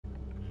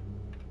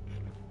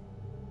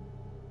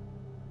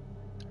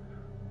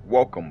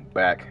Welcome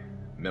back,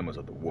 members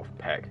of the Wolf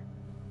Pack.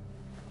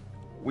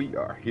 We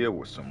are here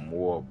with some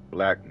more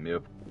Black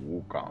Myth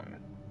WuKong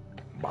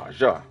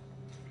Baja.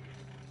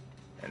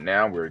 And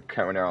now we're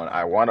coming on.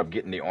 I wound up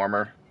getting the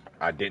armor.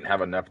 I didn't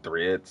have enough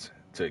threads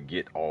to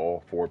get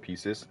all 4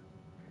 pieces.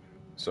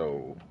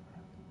 So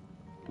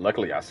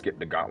luckily I skipped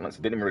the gauntlets.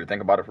 Didn't really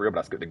think about it for real,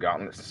 but I skipped the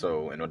gauntlets.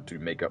 So in order to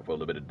make up for a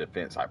little bit of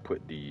defense, I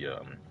put the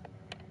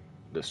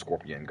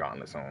scorpion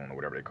gauntlets on, or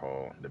whatever they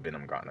call the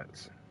venom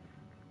gauntlets.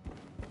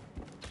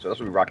 So that's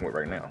what we're rocking with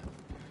right now.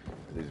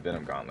 These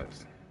venom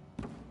gauntlets.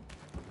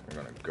 We're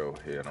gonna go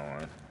ahead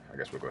on. I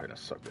guess we'll go ahead and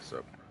suck this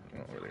up. We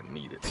don't really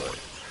need it, but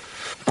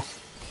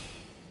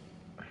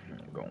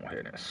go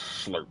ahead and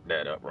slurp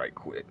that up right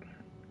quick.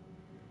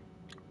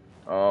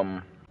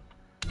 Let's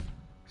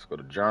go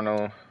to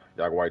journal.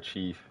 Yaguai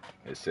Chief.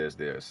 It says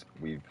this.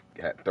 We've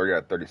had 30 out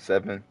of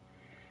 37,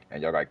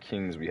 and y'all got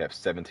kings. We have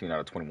 17 out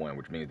of 21,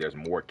 which means there's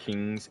more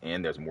kings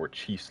and there's more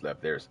chiefs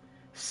left. There's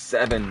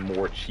 7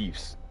 more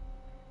chiefs.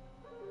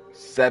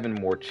 7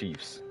 more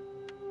chiefs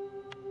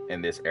in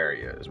this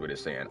area is what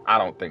it's saying. I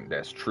don't think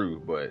that's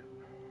true, but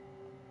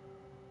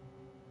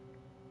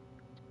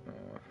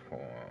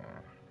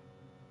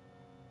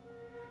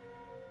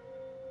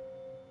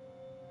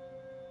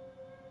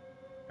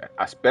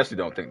I especially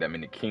don't think that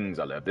many kings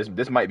are left.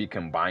 This might be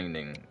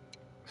combining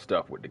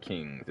stuff with the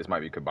kings. This might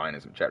be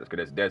combining some chapters,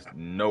 because there's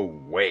no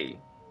way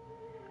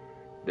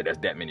that there's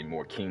that many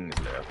more kings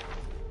left.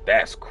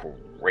 That's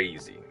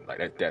crazy.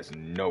 Like that's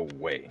no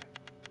way.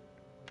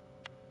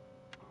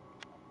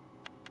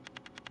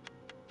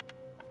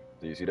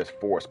 So you see there's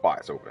 4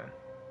 spots open.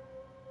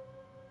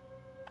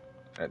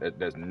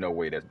 There's no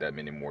way there's that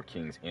many more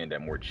kings and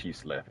that more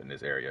chiefs left in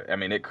this area. I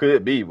mean, it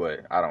could be,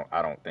 but I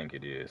don't think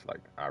it is. Like,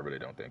 I really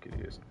don't think it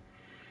is.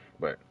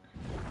 But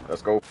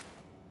let's go.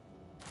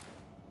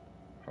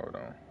 Hold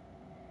on.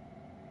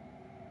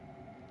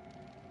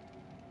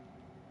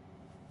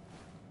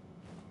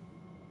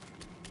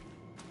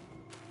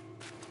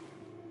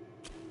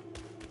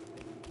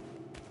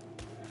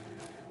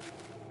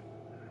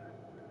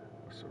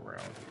 What's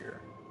around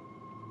here?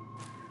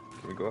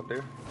 Can we go up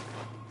there?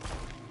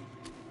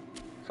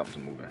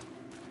 Something's moving.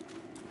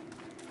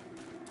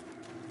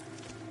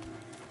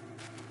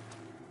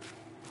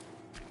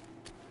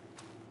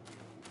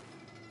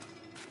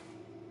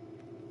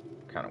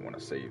 Kind of want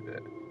to save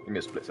that. Give me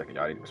a split second,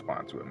 y'all. I need to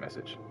respond to a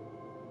message.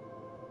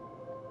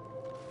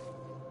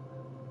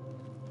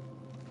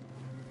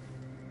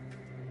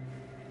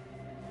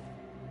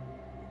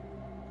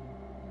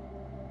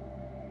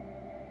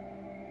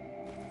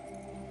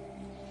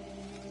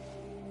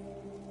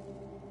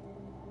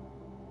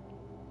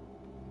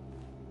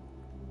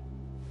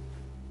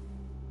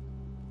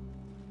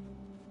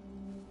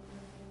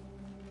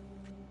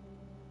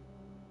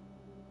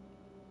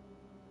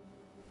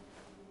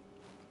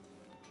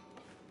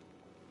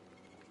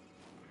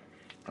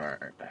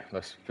 Alright,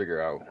 let's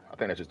figure out. I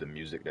think that's just the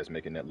music that's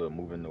making that little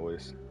moving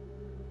noise.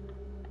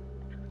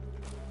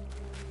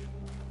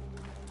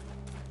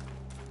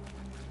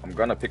 I'm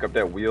gonna pick up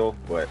that wheel,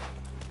 but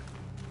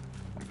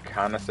I'm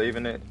kind of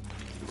saving it.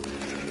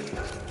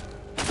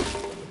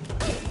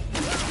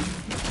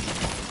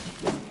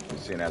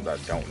 Seeing as I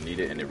don't need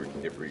it, and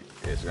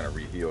it's gonna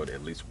reheal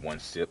at least 1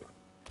 sip.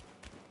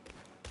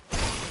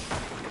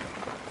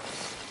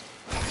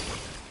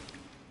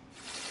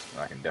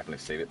 I can definitely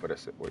save it for that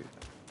sip. Wait.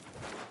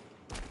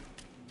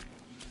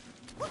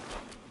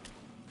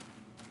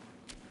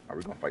 Are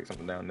we gonna fight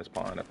something down this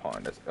pond? That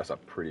pond, that's a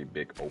pretty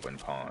big open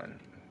pond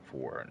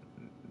for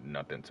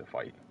nothing to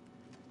fight.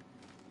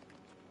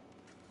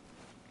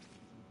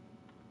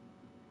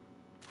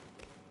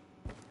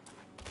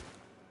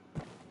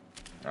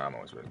 I'm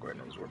always ready to go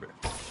ahead and absorb it.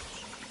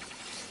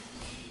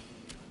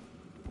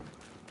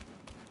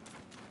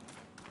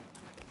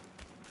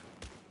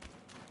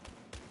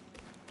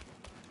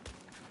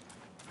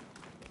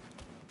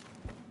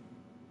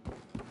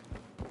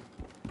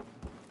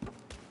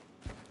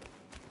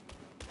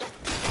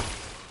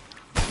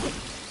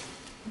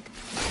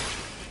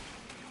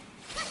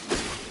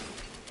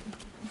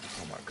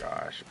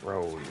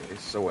 Bro,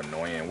 it's so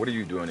annoying. What are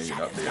you doing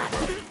even up there,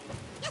 bro?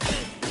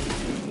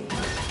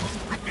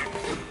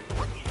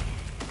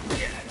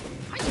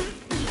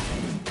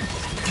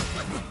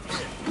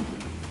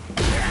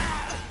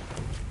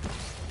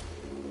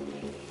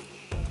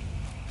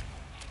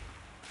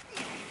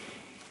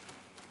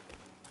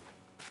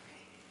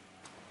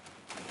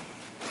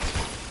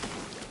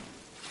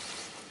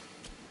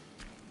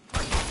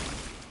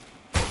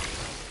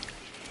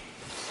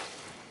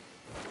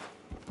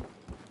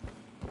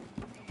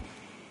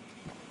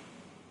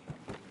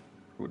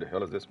 Who the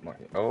hell is this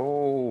monkey?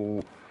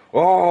 Oh!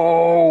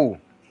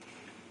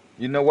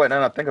 You know what? Now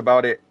that I think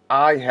about it,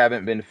 I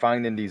haven't been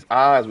finding these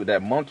eyes with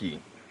that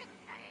monkey.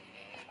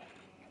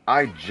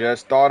 I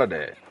just thought of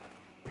that,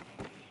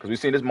 because we've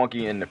seen this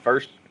monkey in the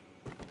first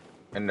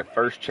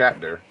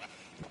chapter.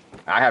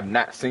 I have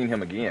not seen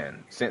him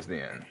again since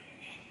then.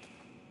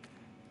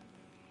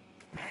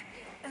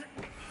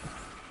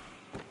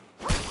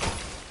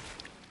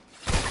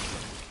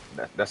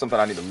 That's something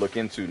I need to look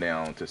into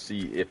now to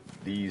see if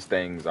these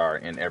things are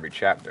in every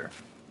chapter.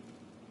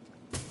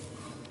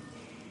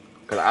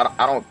 Because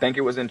I don't think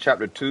it was in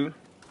chapter 2.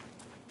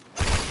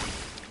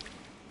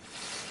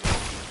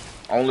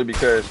 Only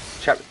because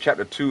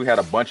chapter 2 had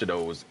a bunch of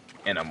those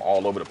in them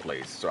all over the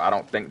place. So I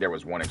don't think there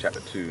was one in chapter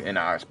 2. And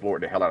I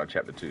explored the hell out of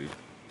chapter 2.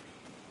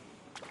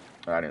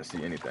 I didn't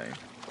see anything.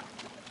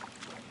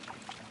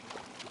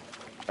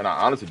 And I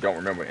honestly don't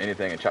remember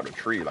anything in chapter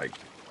 3. Like,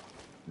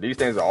 these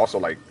things are also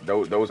like,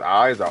 those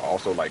eyes are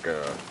also like,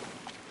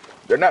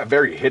 they're not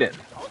very hidden.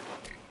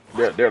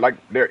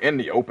 They're in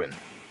the open.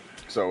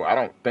 So I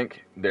don't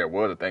think there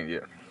was a thing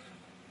yet.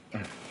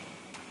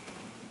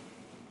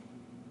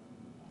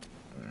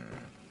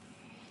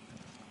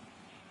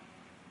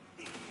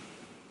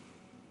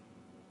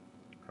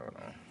 Hold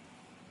on.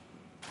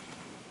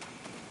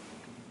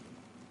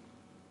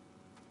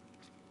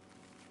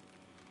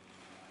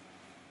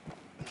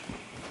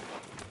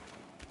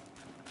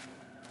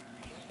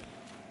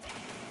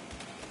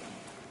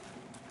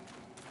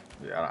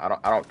 Yeah,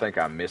 I don't think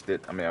I missed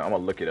it. I mean, I'm gonna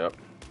look it up,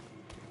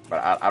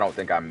 but I don't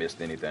think I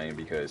missed anything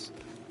because,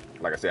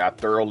 like I said, I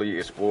thoroughly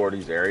explore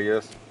these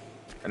areas,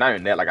 and not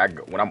even that. Like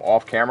when I'm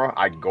off camera,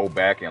 I go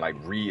back and like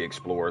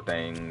re-explore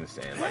things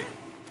and like.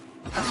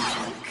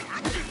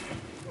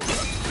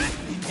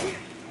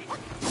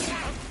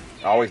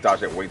 I always dodge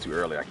that way too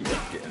early. I keep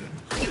getting.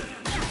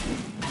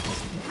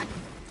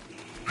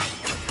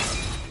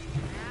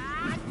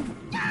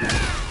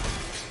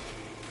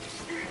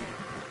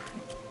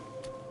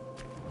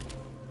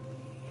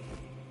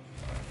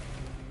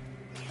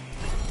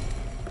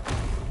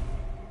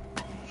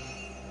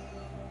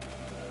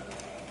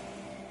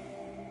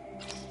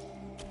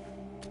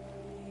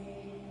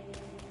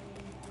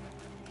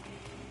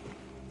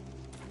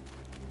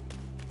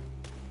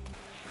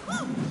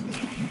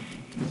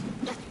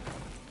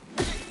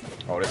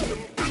 Oh, this is the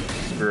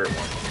spirit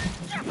one.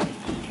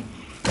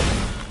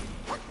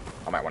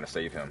 I might want to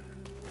save him.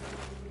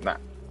 Not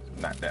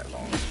that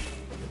long.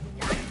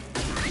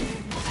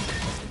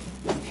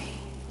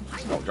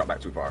 Don't drop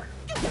back too far.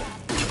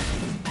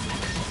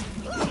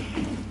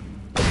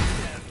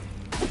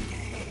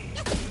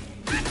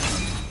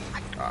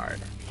 Alright.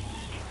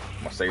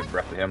 I'm gonna save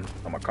breath to him.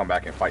 I'm gonna come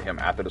back and fight him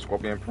after the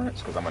Scorpion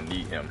Prince, because I'm gonna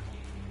need him.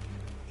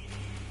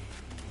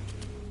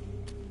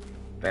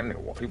 Damn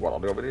nigga, he walked all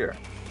the way over there.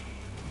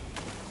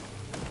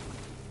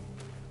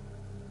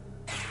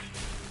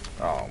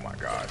 Oh my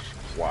gosh,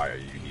 why are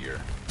you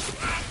here?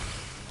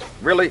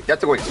 Really? That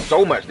took away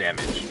so much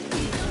damage.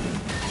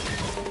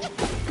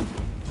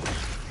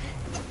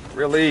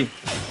 Really?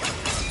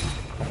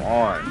 Come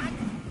on.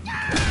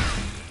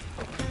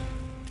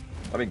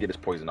 Let me get this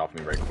poison off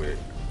me right quick.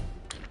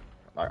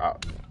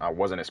 I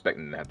wasn't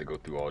expecting to have to go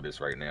through all this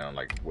right now,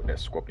 like with that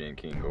Scorpion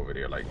King over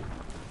there, like.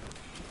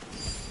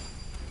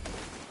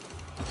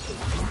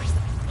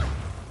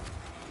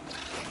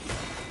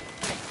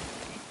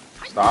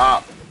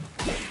 Stop.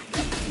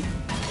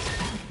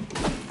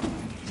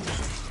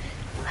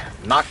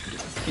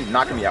 Keep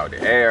knocking me out of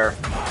the air.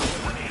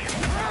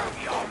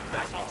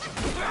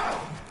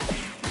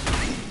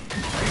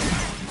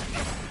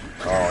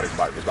 Oh, this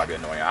about to be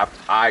annoying.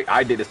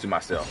 I did this to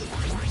myself.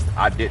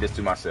 I did this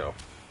to myself.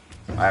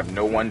 I have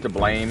no one to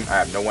blame. I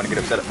have no one to get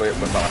upset with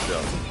but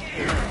myself.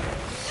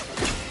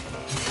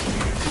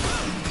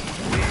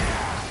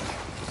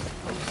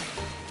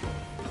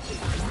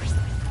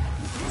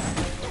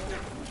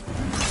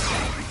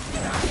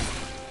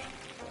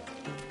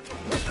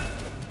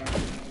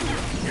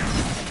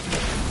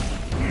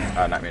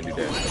 I not mean to do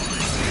that.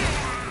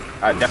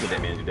 I definitely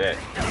didn't mean to do that.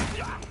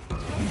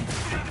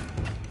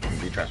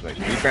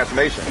 Detransformation.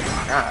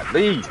 Detransformation. God,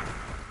 leave.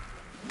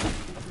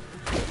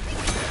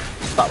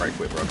 Stop right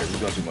quick, bro, because you're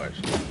doing too much.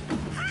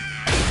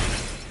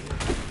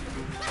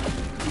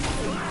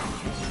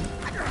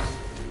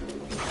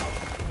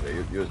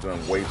 Yeah, you was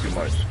doing way too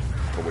much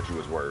for what you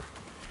was worth.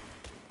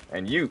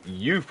 And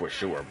you for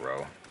sure,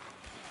 bro.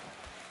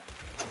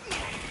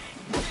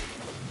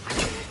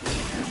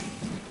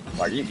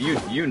 Like,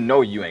 you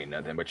know you ain't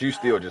nothing, but you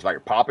still just,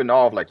 like, popping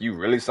off like you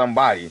really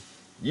somebody.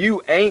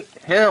 You ain't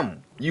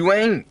him. You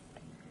ain't.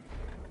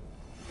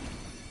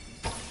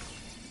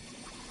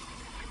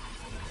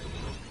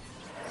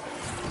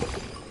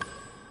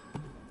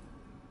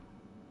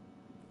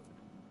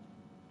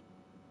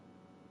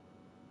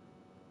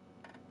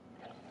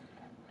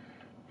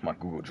 My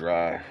Google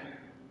Drive.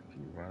 If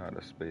you run out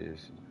of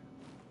space.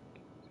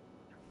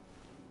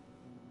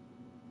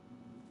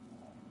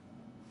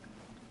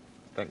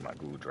 I think my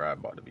Google Drive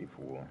about to be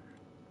full.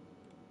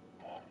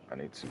 I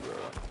need to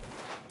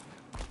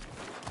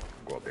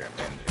go up there and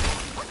manage it.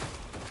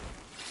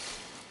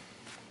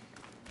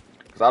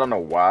 Cause I don't know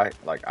why.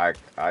 Like I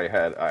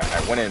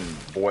went and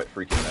bought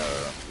freaking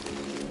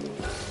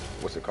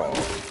what's it called?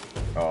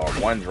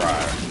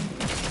 OneDrive.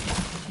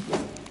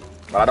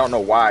 But I don't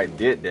know why I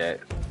did that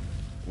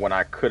when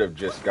I could have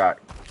just got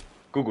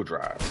Google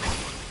Drive.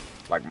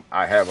 Like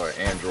I have an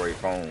Android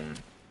phone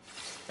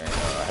and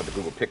I have the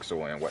Google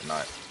Pixel and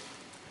whatnot.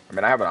 I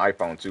mean, I have an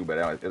iPhone too, but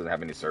it doesn't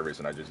have any service,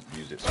 and I just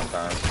use it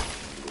sometimes.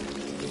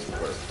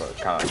 For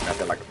kind of like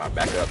nothing like my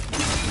backup.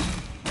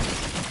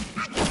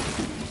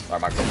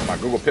 My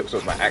Google Pixel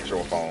is my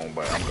actual phone,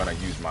 but I'm gonna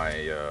use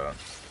my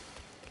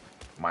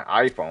my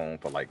iPhone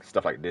for like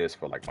stuff like this,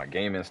 for like my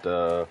gaming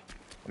stuff.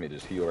 Let me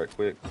just heal right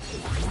quick.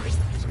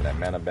 Some of that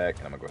mana back,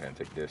 and I'm gonna go ahead and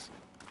take this.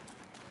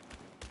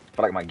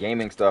 For like my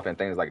gaming stuff and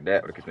things like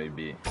that, what it could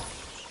maybe be.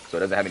 So it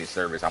doesn't have any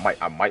service. I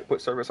might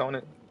put service on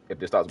it. If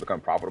this starts to become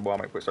profitable, I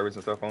might put service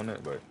and stuff on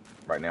it. But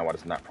right now, while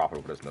it's not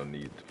profitable, there's no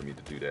need for me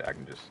to do that. I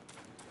can just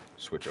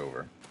switch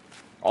over.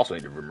 Also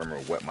need to remember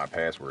what my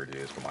password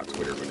is for my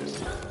Twitter for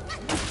this.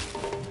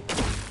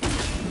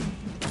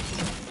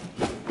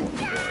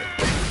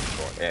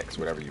 Or X,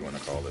 whatever you want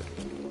to call it.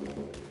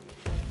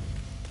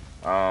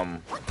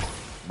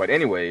 But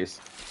anyways,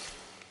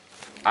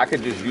 I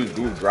could just use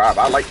Google Drive.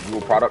 I like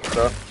Google product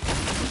stuff.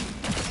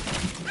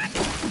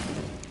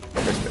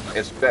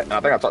 I think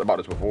I talked about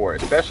this before,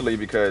 especially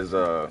because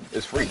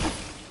it's free.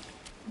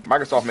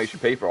 Microsoft makes you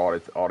pay for all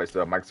this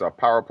stuff. Microsoft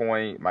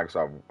PowerPoint,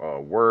 Microsoft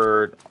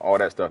Word, all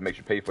that stuff makes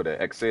you pay for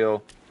the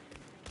Excel.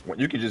 When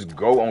you can just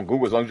go on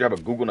Google, as long as you have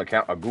a Google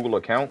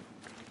account,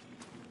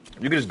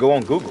 you can just go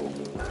on Google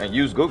and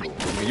use Google.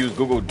 You use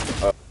Google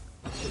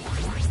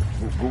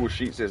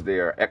Sheets as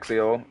their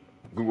Excel,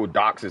 Google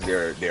Docs is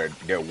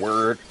their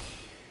Word.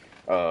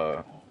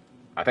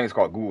 I think it's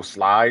called Google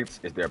Slides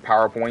is their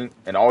PowerPoint,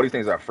 and all these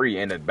things are free.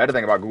 And the better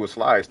thing about Google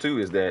Slides too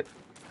is that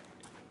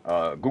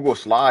Google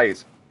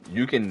Slides,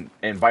 you can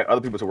invite other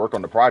people to work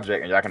on the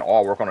project, and y'all can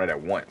all work on it at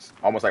once,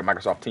 almost like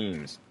Microsoft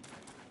Teams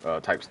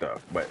type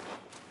stuff. But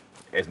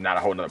it's not a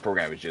whole nother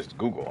program. It's just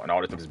Google, and all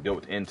this stuff is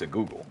built into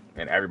Google,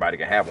 and everybody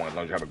can have one as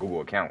long as you have a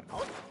Google account.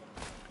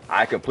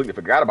 I completely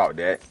forgot about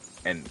that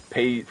and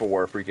paid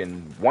for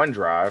freaking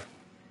OneDrive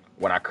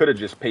when I could have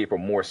just paid for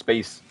more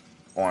space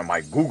on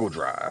my Google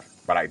Drive,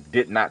 but I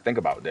did not think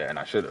about that, and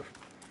I should have.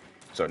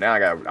 So now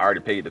I already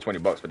paid the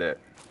 $20 for that.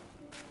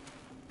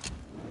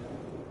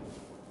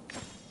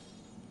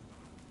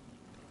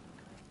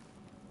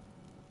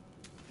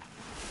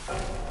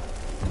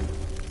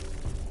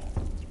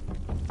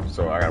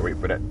 So I gotta wait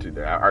for that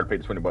to. I already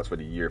paid the $20 for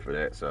the year for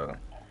that, so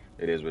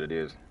it is what it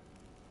is.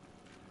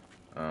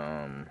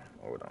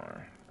 Hold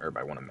on.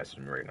 Everybody want to message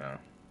me right now.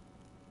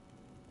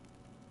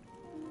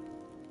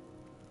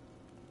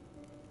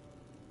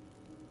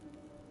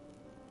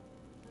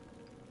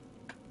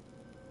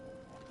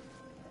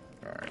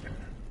 All right.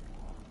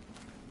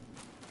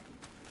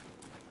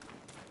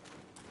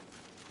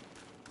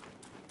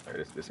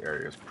 This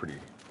area is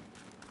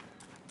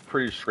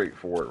pretty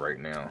straightforward right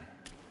now.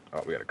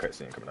 Oh, we got a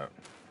cutscene coming up.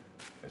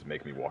 It's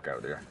making me walk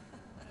out there.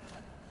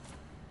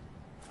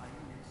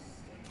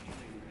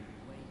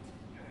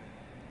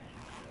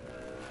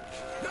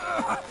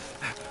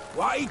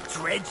 Why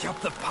dredge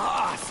up the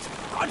past?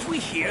 Aren't we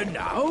here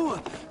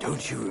now?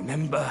 Don't you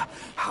remember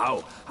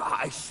how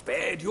I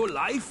spared your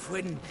life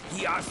when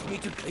he asked me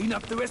to clean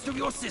up the rest of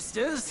your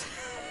sisters?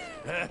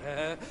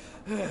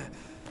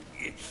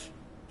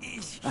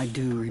 I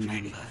do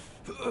remember.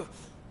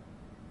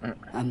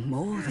 And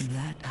more than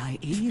that, I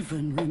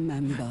even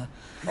remember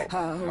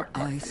how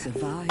I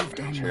survived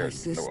on my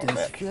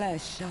sister's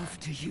flesh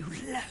after you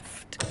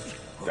left.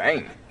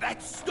 Dang.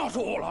 That's not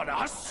all on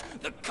us.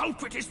 The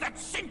culprit is that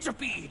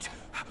centipede.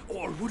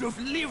 All would have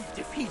lived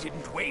if he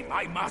didn't weigh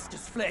my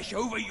master's flesh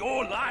over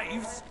your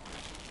lives.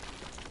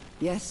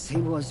 Yes, he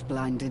was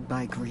blinded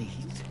by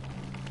greed.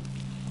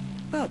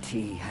 But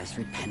he has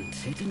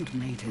repented and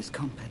made his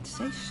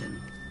compensation.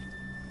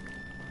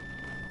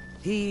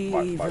 He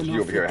Why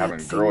you over here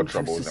having girl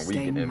troubles and we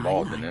get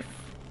involved in it?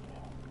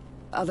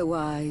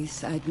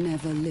 Otherwise, I'd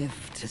never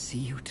live to see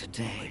you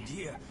today. My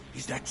dear,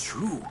 is that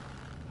true?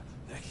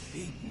 That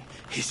thing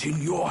is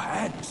in your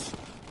hands.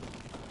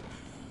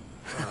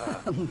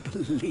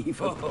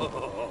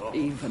 Unbelievable.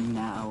 Even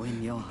now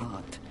in your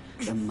heart,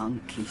 the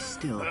monkey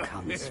still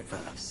comes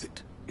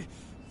first.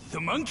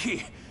 The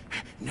monkey?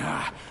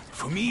 Nah,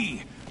 for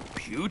me,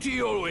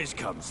 beauty always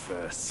comes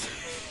first.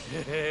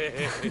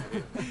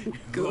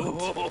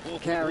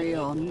 Good. Carry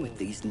on with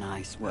these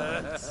nice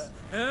words.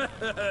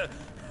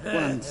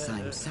 Once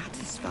I'm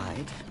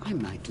satisfied, I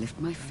might lift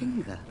my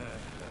finger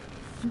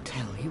and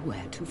tell you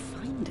where to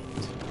find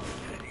it.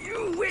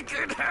 You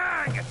wicked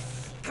hag!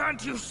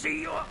 Can't you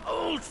see your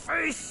old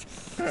face?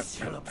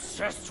 Still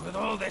obsessed with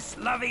all this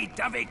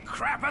lovey-dovey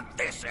crap at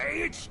this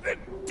age?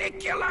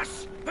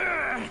 Ridiculous!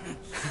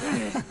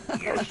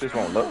 Just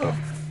won't look up.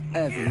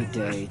 Every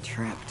day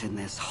trapped in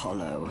this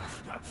hollow,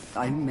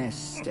 I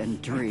missed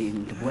and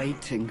dreamed,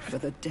 waiting for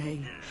the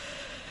day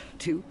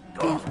to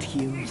eat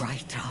you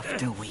right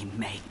after we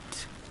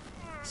mate,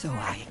 so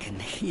I can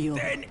heal.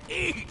 Then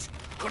eat!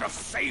 Could have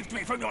saved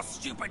me from your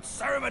stupid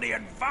ceremony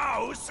and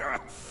vows!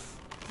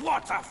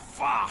 What a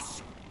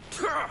farce!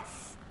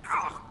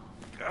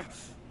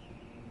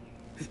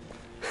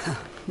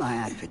 My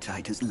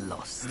appetite is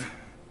lost,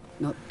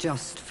 not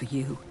just for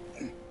you,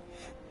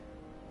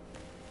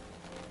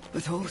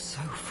 but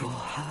also for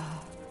her.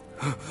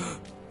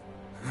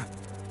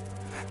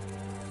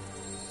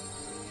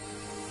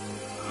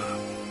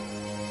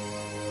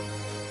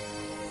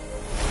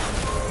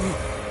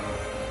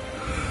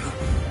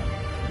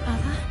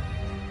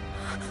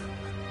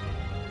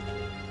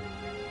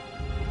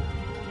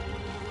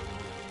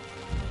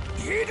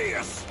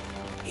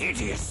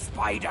 hideous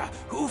spider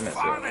who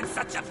fathered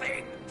such a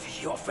thing.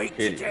 Your fate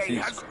Hideous. today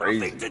He's has crazy,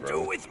 nothing to do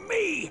bro. with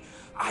me.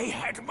 I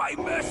had my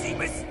mercy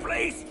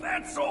misplaced,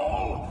 that's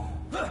all.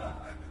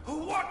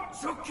 What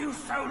took you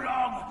so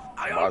long?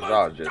 I My jaw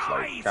almost just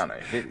died. like kind of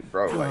hit it,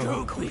 bro. Like,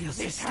 Go quick,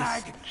 this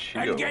hag,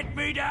 chill. and get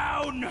me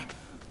down.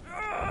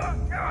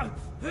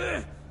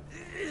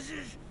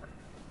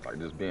 Like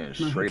just being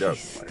straight up.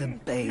 Monkey's Like, the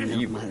bane of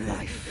evil. my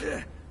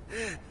life.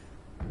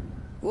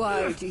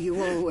 Why do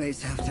you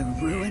always have to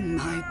ruin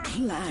my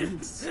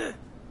plans?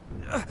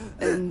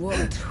 In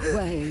what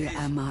way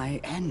am I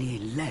any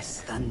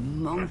less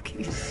than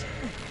monkeys?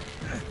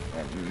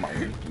 And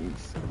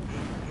monkeys.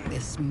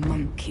 This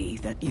monkey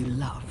that you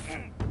love.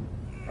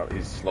 Oh,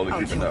 he's slowly Out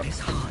creeping of up. his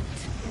heart.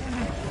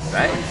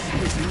 Dang.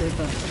 His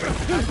liver.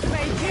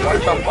 Why you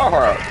talking about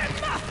her?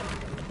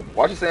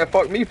 Why you saying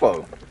fuck me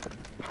for?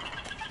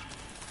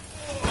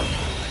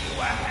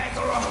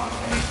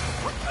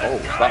 Oh,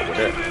 stop with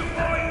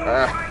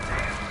that.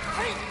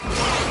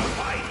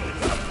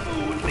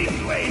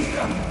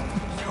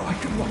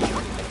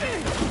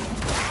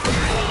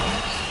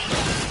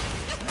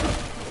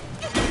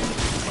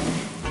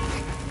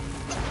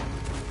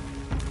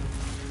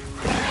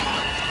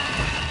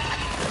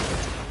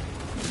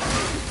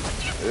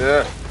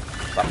 Yeah.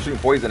 Stop shooting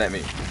poison at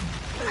me.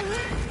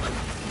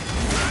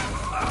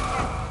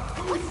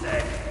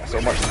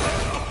 So much.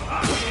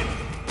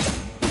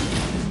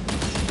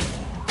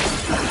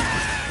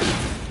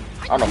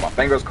 I don't know, my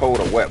fingers cold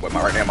or what, but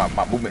right now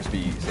my movement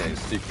speed is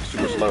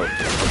super slow.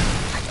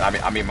 And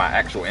I mean my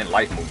actual in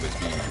life movement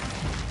speed.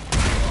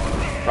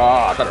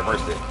 Oh, I tried to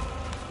reverse it.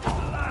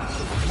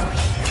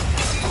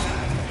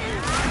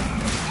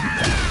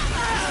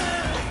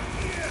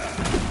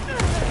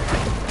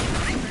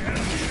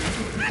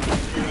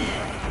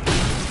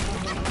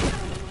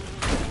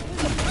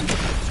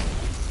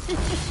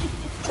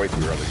 Way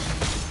too early.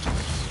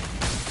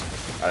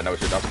 I know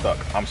shit. I'm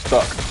stuck. I'm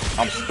stuck.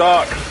 I'm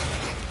stuck.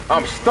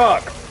 I'm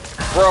stuck.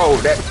 Bro,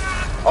 that.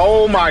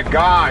 Oh my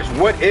gosh.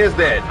 What is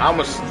that?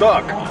 I'm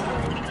stuck.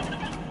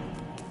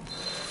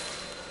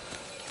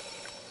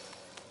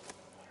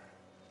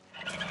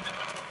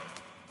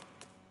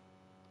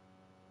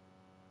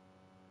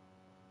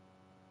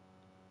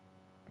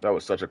 That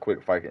was such a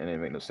quick fight. It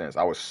didn't make no sense.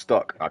 I was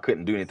stuck. I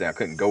couldn't do anything. I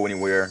couldn't go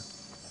anywhere.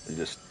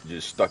 Just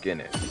stuck in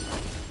it.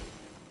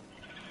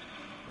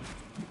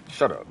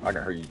 Shut up. I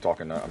can hear you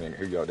talking now. I mean,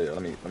 hear you out there.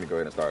 Let me go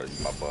ahead and start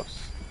using my buffs.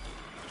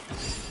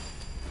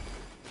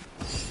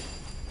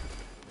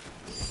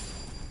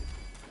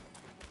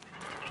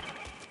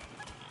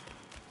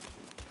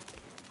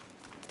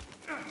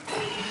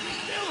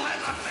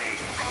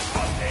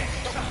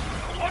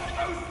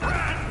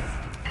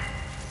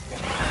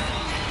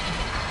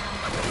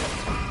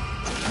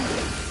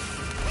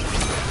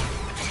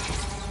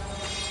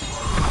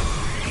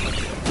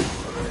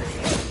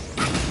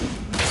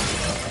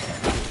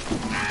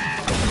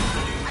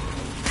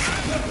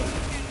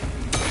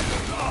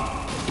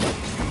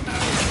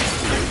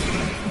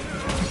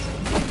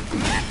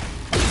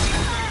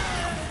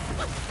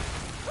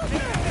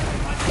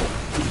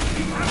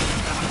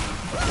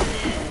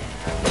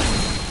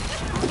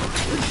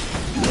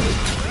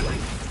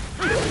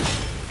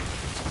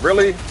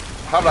 Really?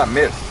 How did I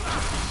miss?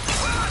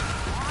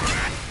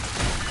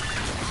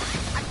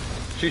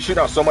 She's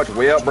shooting out so much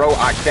web, bro.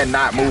 I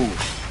cannot move.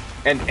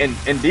 And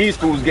these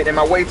fools getting in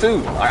my way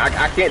too.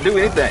 I can't do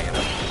anything.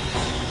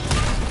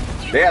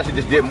 They actually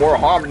just did more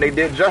harm than they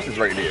did justice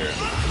right there.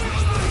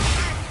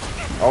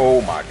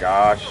 Oh my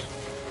gosh.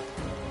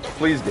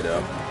 Please get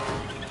up.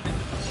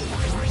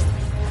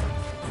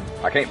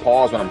 I can't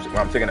pause when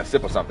I'm taking a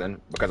sip of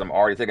something because I'm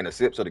already taking a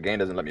sip, so the game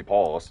doesn't let me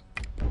pause.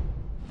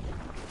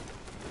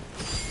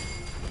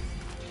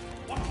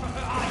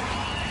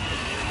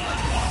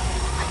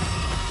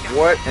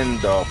 What in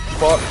the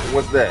fuck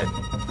was that?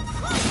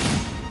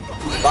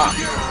 Stop.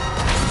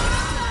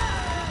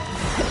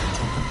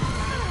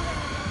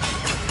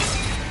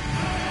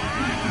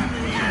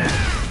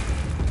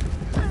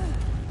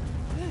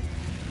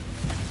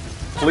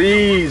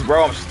 Please,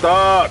 bro, I'm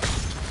stuck.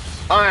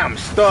 I am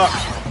stuck.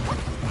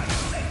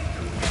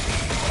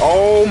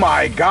 Oh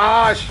my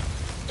gosh.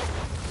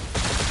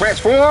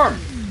 Transform.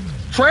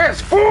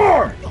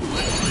 Transform.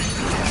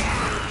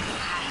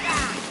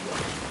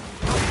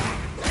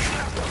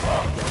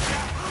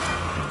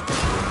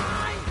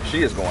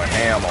 She is going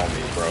ham on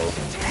me, bro.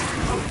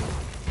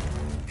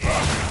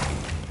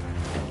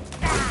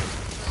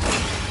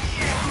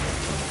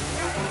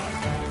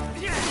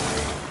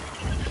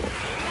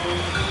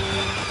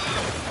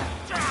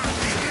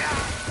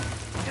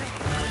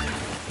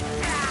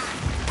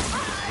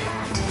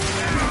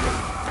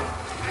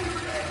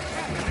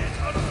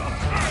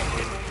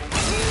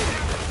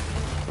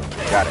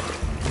 Got it.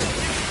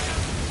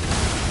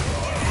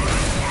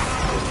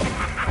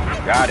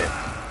 Got it.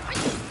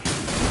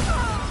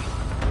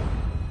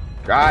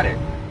 Got it.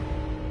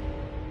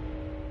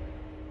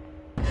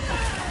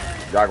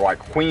 Y'all like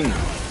queen.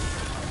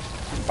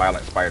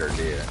 Violent spider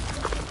dead.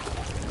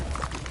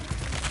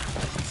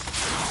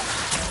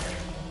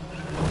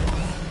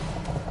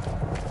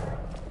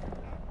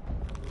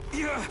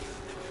 Yeah,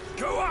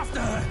 go after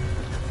her.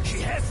 She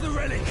has the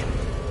relic.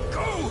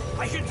 Go!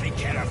 I can take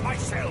care of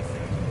myself.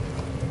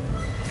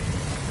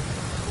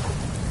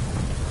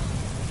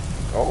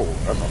 Oh,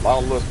 that's a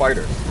lot of little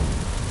spiders.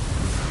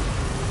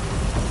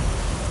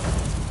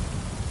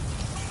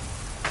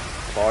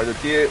 All your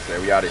kids, hey,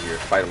 we out of here.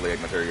 Spider leg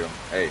material.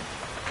 Hey.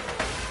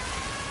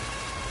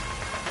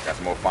 Got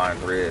some more fine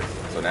threads.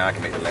 So now I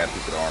can make the last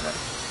piece of the armor.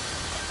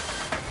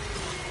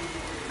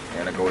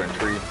 And a golden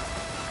tree.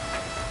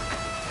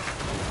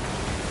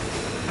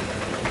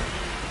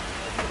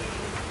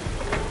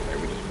 Hey,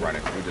 we just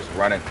running. We just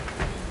running.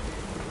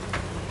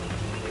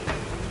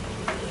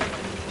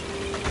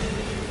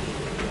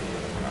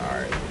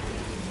 Alright.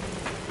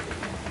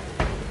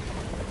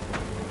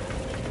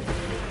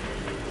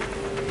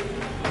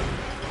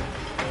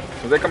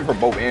 So they come from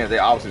both ends. They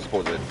obviously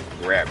supposed to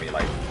grab me,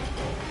 like.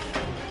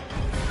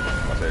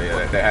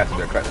 Yeah, that has to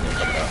be a cutscene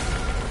coming up.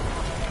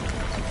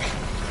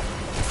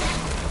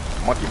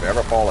 Monkey, if I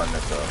ever fall in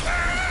this,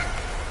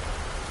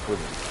 was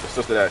it the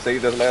sister that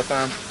saved us last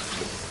time?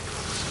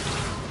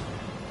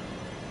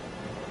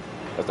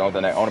 That's the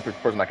only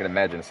person I can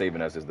imagine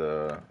saving us is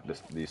the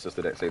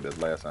sister that saved us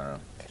last time.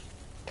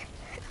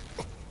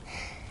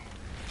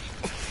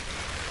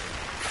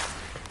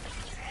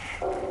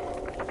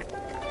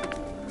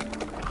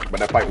 But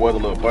that fight was a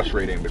little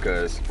frustrating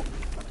because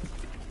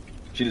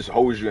she just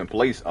holds you in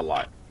place a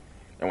lot.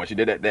 And when she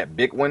did that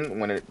big one,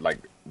 when it like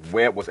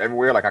web was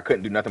everywhere, like I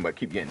couldn't do nothing but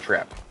keep getting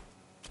trapped.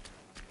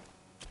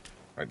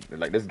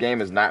 Like this game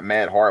is not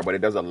mad hard, but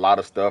it does a lot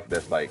of stuff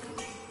that's like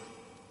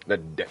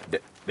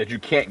that you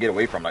can't get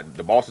away from. Like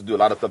the bosses do a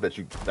lot of stuff that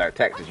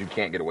attacks that you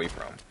can't get away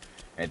from,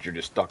 and you're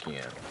just stuck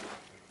in.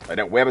 Like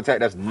that web attack,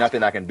 that's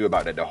nothing I can do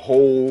about that. The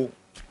whole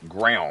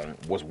ground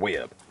was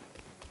web,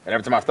 and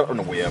every time I stepped on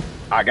the web,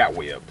 I got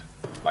webbed.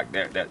 Like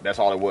that's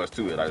all it was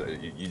to it.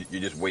 Like, you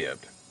just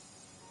webbed.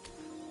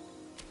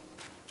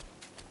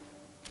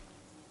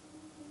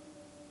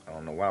 I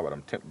don't know why, but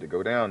I'm tempted to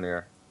go down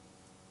there.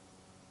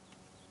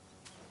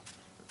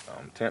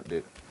 I'm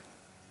tempted.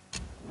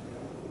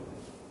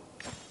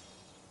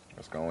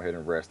 Let's go ahead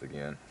and rest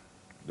again.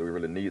 Do we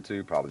really need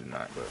to? Probably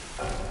not, but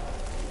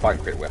if I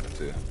can create a weapon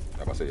too.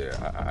 Like I said,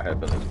 yeah, I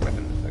have built this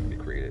weapon that can be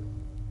created.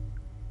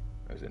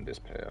 As in this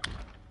path.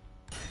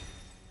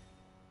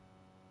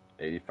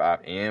 85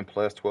 and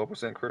plus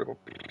 12% critical.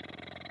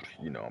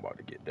 You know I'm about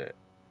to get that.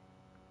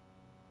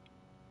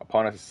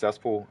 Upon a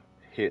successful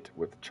hit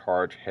with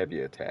charge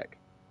heavy attack,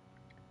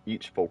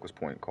 each focus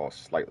point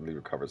cost slightly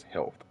recovers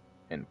health.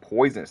 In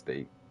poison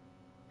state,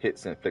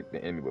 hits inflict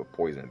the enemy with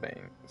poison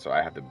bane. So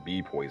I have to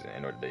be poison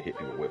in order to hit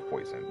people with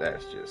poison.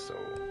 That's just so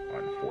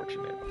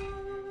unfortunate.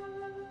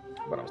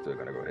 But I'm still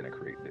gonna go ahead and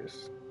create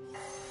this.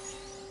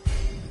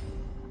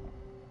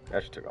 That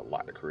actually took a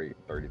lot to create,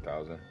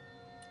 30,000.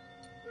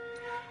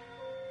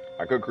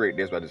 I could create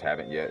this, but I just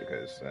haven't yet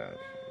because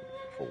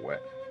for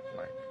what?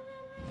 Like,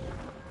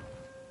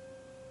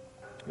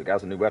 we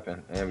got a new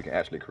weapon, and we can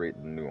actually create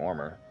the new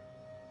armor.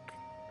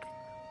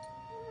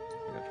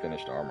 We can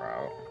finish the armor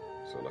out.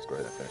 So let's go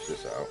ahead and finish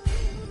this out.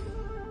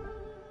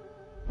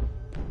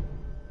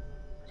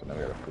 So now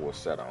we got a full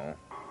set on.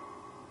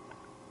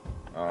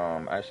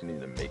 I actually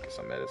need to make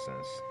some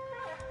medicines.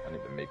 I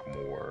need to make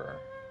more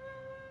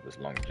this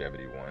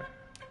longevity one.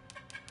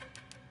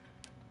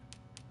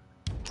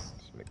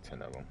 Let's make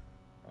 10 of them.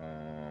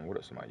 What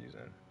else am I using?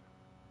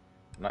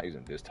 I'm not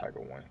using this tiger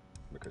one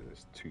because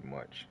it's too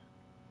much.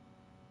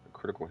 The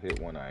critical hit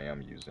one I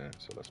am using,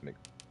 so let's make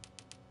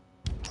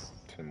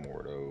 10 more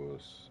of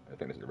those. I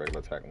think this is the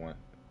regular attack one.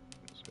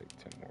 Let's make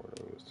 10 more of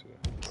those too.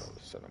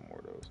 7 more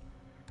of those.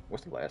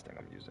 What's the last thing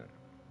I'm using?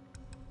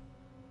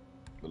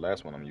 The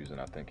last one I'm using,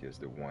 I think, is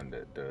the one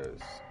that does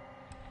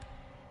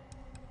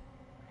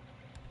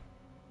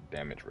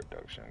damage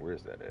reduction. Where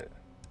is that at?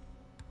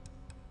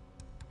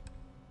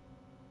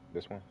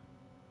 This one?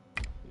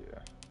 Yeah.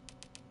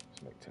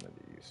 Let's make 10 of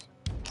these.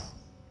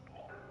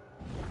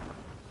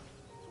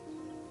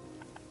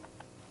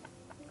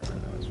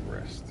 Alright, now let's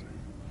rest.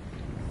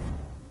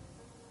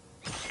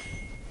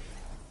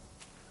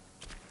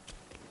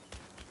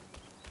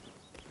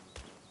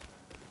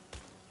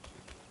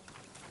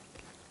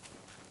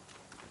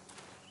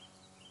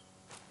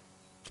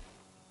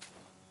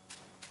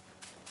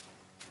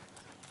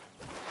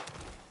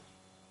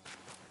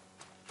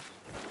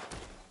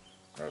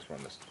 That's one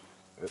of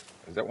the,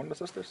 is that one of the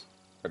sisters?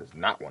 That is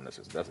not one of the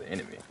sisters. That's an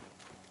enemy.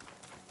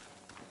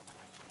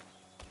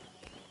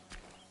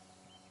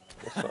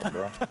 What's up,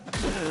 bro?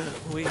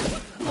 We are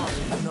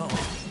not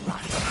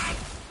running.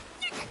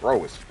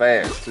 Bro is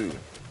fast too.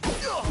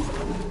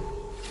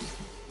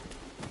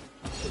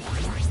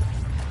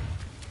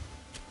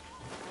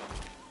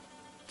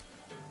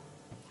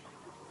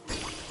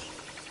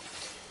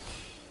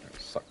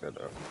 Suck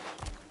that up.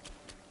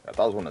 I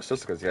thought it was one of the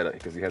sisters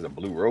because he has a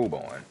blue robe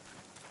on.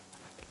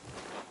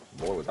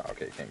 Boy was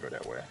okay, can't go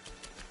that way.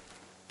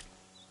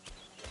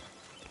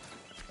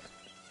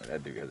 And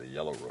that dude has a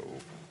yellow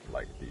robe,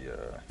 like the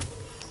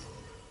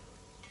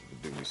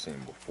dude we've seen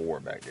before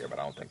back there, but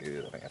I don't think it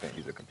is. I think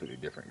he's a completely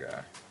different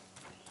guy.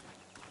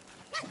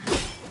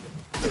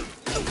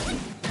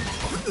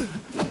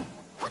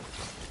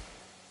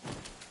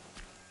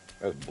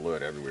 There's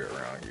blood everywhere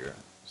around here.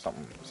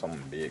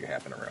 Something big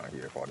happened around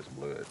here for all this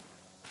blood.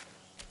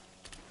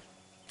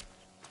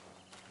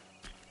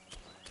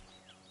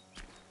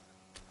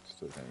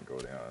 Still can't go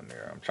down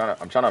there.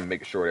 I'm trying to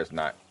make sure it's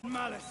not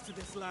Malice to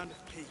this land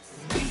of peace.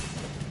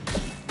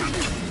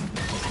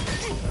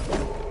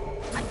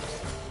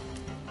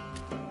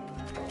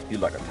 he's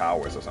like a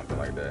towers or something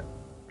like that.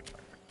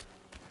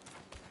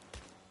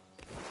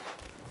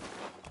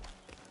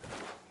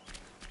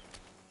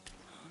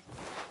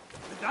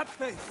 With that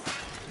face,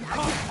 you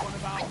can't be one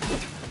of ours.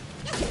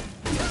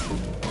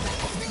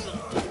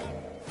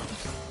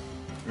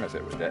 I'm gonna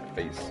say with that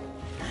face.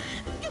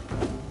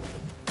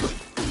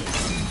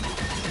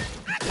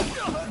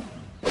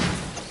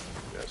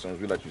 Yeah, as soon as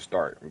we let you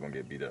start, we're gonna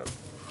get beat up.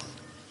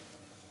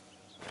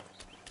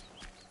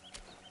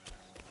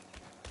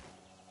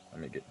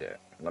 Let me get that.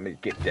 Let me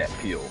get that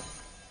peel.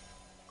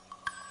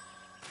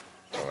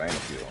 Oh, ain't a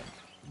peel.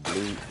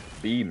 Blue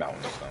B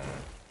mountain stone.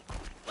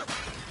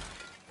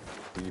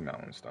 B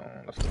mountain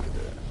stone. Let's look at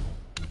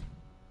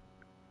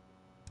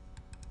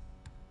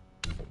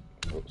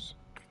that. Oops.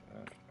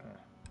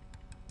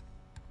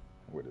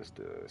 What is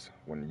this?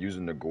 When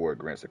using the gourd,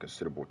 grants a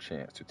considerable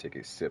chance to take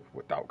a sip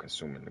without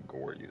consuming the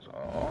gourd use.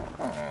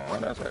 Oh,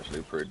 that's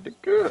actually pretty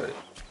good.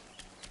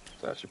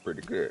 It's actually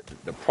pretty good.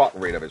 The proc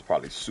rate of it is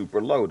probably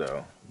super low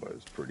though, but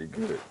it's pretty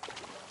good.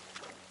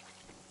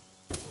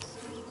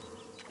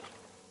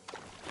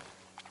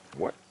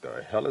 What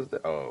the hell is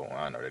that? Oh,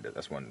 I know that.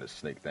 That's one of the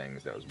snake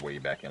things that was way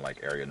back in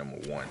like area number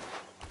 1.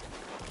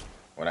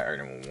 Well, not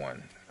area number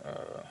 1.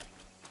 I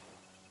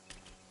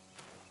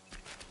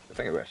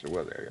think it actually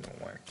was area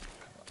number 1.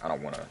 I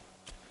don't want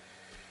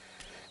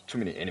too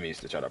many enemies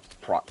to try to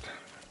proc.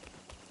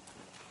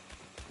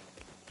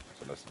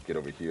 So let's get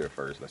over here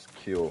first. Let's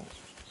kill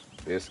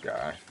this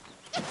guy.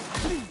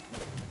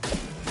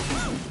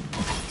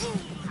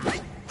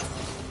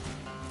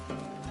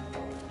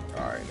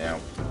 Alright, now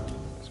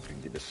let's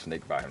get this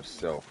snake by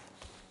himself.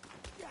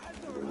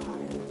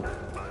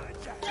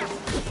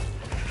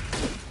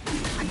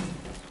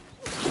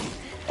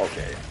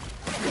 Okay.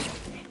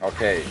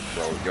 Okay,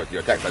 bro, your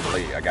attack by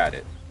delayed. I got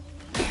it.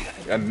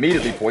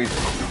 Immediately poisoned.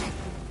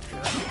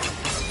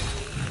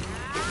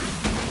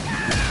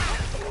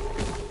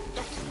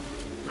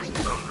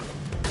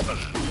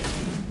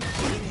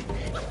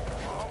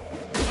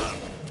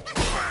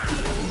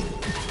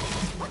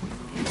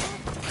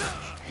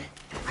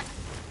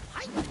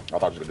 I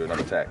thought you were going to do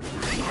another attack.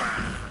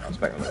 I was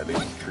expecting at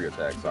least 3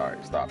 attacks.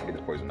 Alright, stop. Get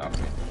this poison off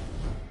me.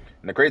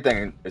 And the great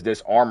thing is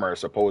this armor is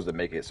supposed to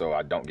make it so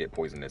I don't get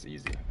poisoned as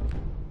easy.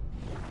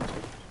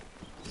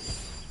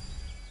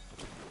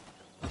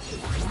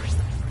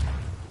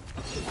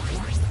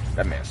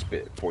 That man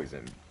spit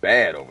poison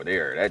bad over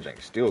there. That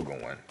drink's still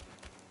going.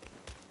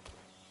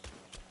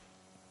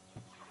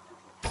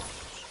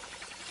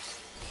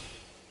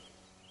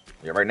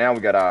 Yeah, right now we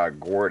got our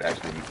gourd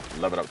actually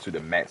leveled up to the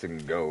max it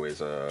can go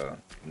is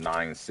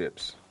 9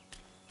 sips.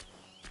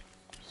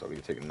 So we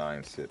can take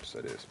 9 sips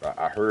of this. But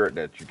I heard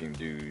that you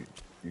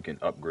can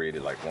upgrade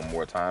it like one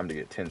more time to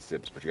get 10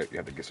 sips, but you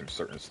have to get some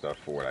certain stuff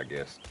for it, I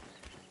guess,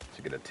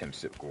 to get a 10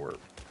 sip gourd.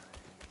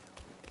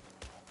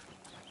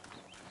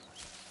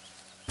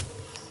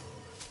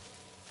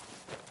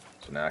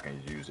 So now I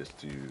can use this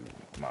to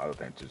my other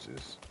thing to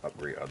just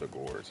upgrade other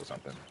gourds or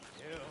something.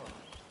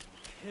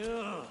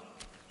 Kill.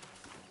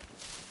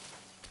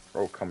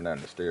 Bro, coming down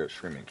the stairs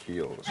screaming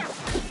kills.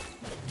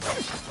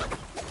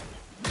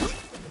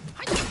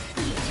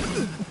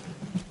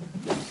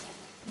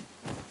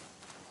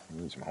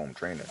 You need some home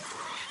training.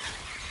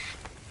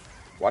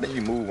 Why didn't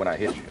you move when I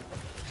hit you?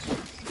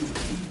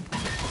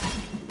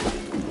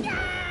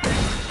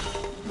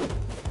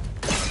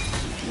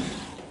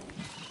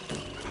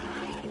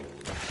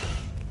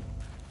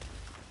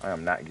 I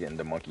am not getting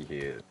the monkey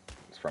head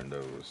from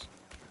those.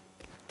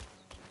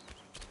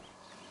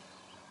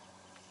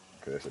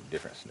 Because it's a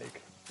different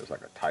snake. It's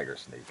like a tiger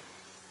snake.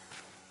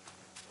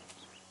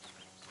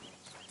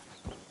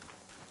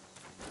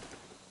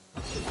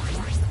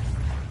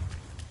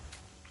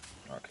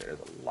 Okay, there's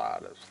a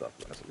lot of stuff.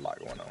 There's a lot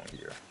going on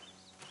here.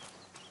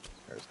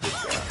 There's this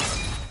guy.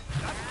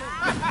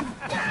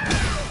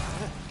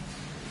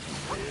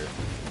 There.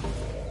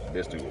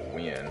 This dude will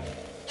win.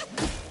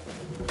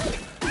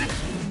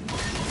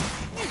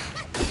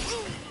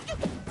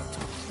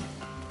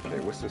 Okay,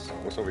 what's this?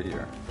 What's over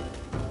here?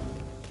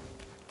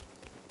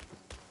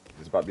 Is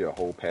this about to be a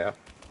whole path?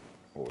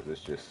 Or is this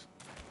just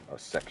a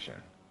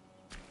section?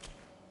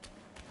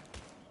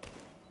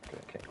 Okay,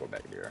 I can't go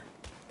back there.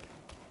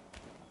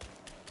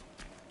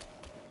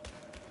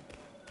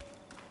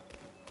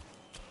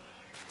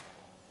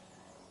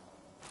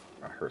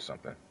 I heard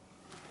something.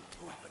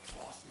 Whoever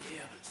draws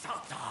near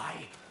shall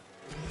die.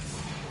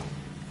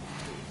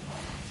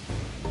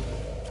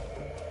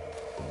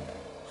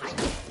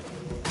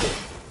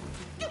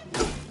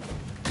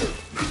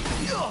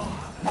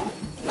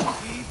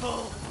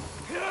 Evil.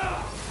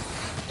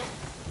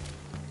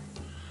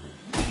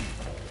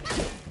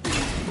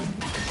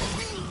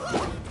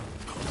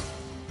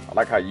 I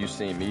like how you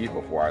seen me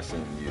before I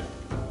seen you.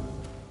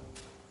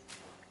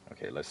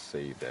 Okay, let's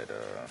save that.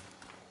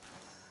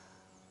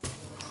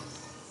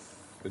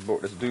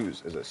 This dude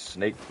is a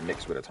snake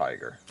mixed with a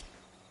tiger.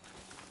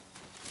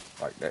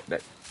 Like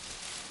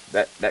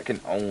that can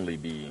only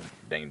be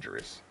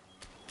dangerous.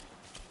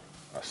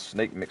 A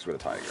snake mixed with a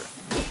tiger.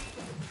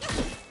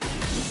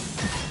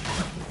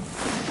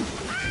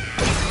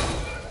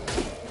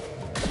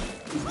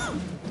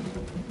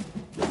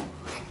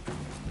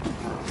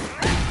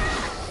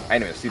 I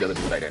didn't even see the other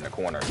dude right there in the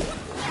corner.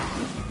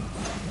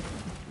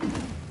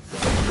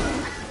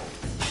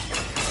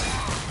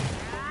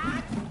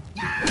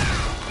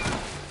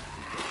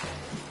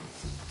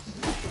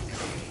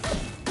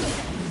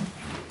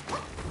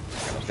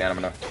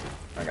 Stamina.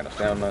 I ain't got no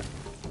stamina.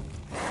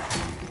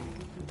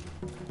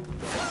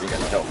 You got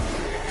no health.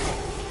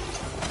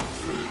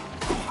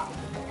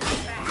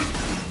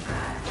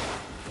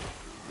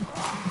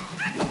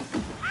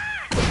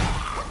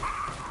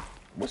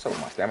 What's up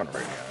with my stamina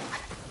right now?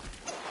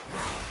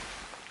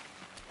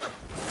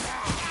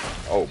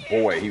 Oh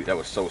boy, that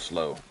was so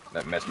slow.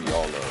 That messed me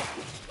all up.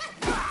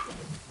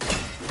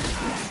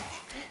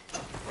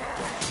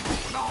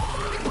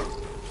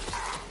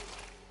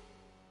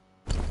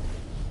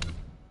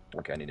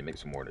 Okay, I need to make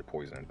some more of the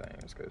poison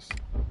things, because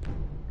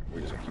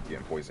we're just gonna keep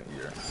getting poisoned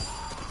here.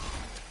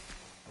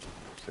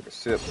 Let's take a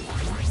sip.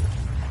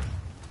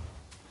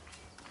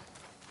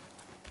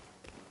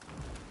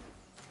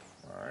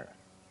 Alright.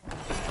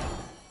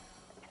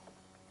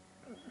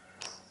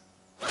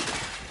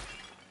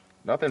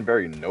 Nothing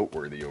very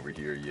noteworthy over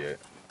here yet.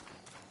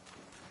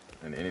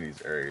 In any of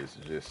these areas,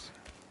 just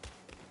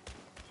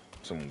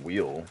some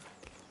wheel.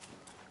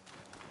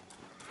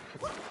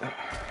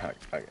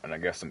 And I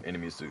guess some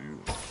enemies to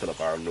fill up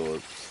our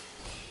little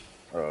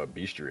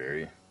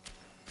bestiary,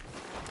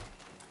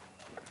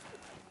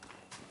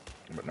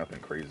 but nothing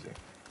crazy.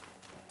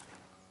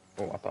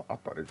 Oh, I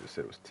thought it just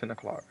said it was 10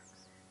 o'clock.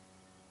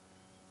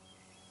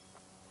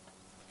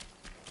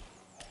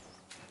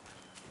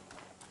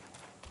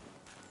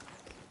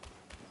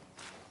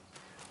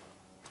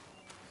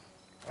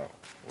 Oh,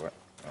 what?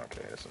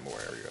 Okay, there's some more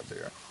area up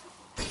there.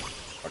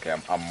 Okay,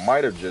 I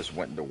might have just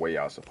went the way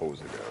I was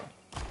supposed to go.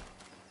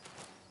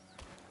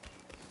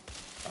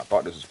 I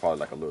thought this was probably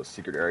like a little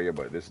secret area,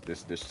 but this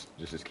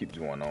just keeps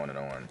going on and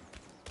on.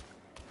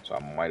 So I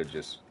might have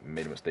just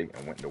made a mistake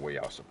and went the way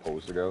I was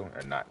supposed to go,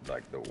 and not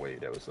like the way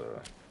that was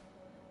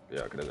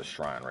yeah, because there's a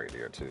shrine right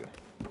there too.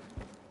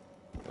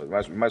 We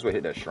might as well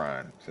hit that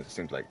shrine, since it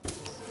seems like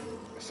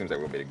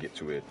we'll be able to get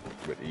to it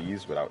with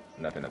ease without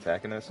nothing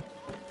attacking us.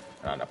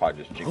 And I'll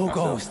probably just jinx myself.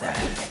 Who goes there?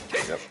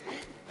 Yep.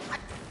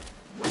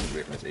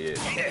 Away from this edge.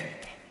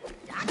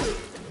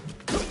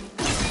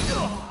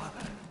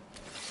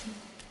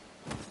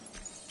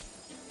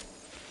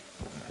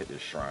 Hit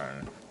this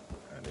shrine,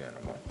 and then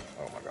I'm like,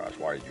 oh my gosh,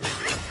 why are you right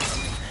here?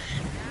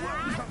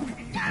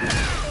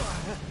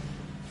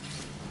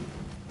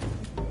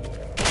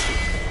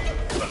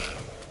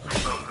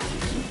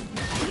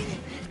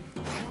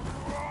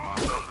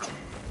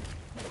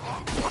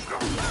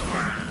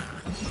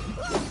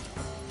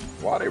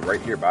 Why are they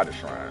right here by the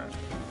shrine?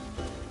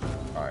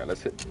 All right,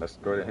 let's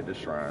go ahead and hit this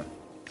shrine.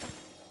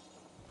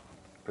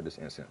 Put this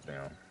incense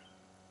down.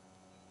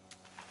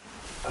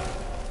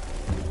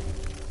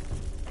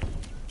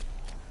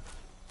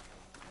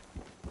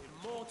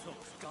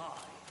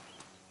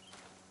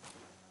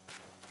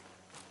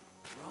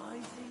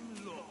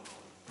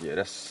 Yeah,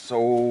 that's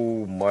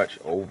so much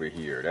over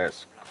here.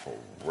 That's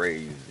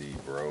crazy,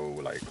 bro.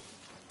 Like,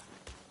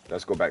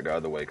 let's go back the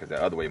other way, because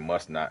the other way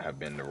must not have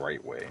been the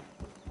right way.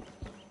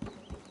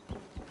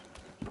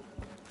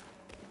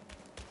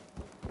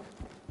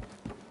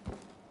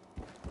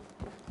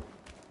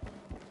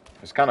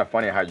 It's kind of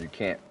funny how you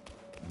can't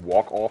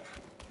walk off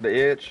the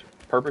edge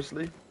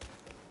purposely,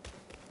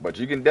 but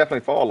you can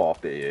definitely fall off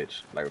the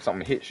edge. Like if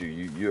something hits you,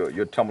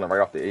 you're tumbling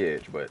right off the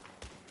edge. But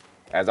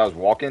as I was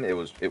walking, it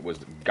was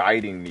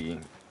guiding me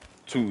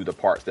to the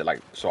parts that,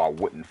 like, so I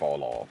wouldn't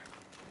fall off,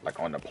 like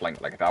on the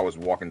plank. Like if I was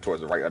walking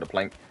towards the right of the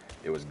plank,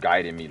 it was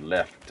guiding me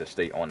left to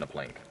stay on the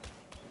plank.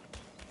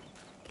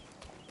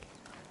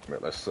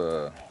 But let's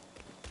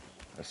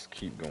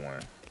keep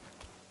going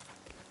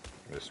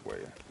this way.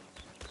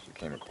 We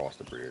came across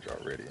the bridge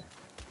already.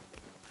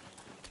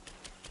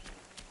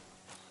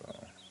 So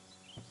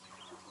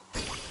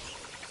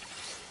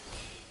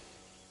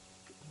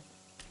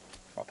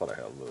I thought I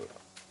had a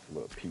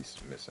little piece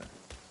missing.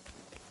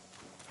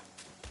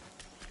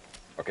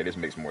 Okay, this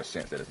makes more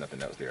sense that there's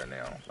nothing else there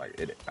now. Like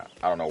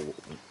I don't know.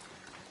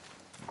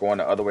 Going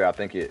the other way, I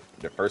think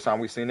the first time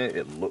we seen it,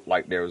 it looked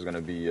like there was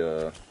gonna be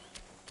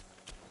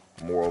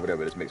more over there,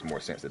 but this makes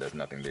more sense that there's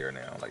nothing there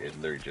now. Like it's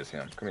literally just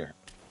him. Come here.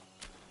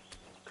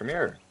 Come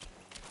here.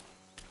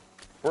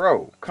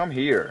 Bro, come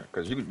here,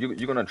 because you're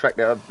gonna track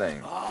that other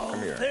thing. Come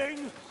here.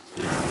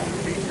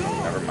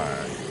 Never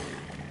mind.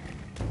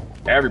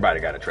 Everybody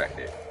got to track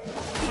that.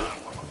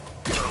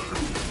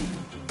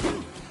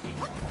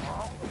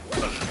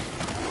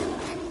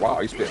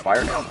 Wow, you spit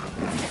fire now.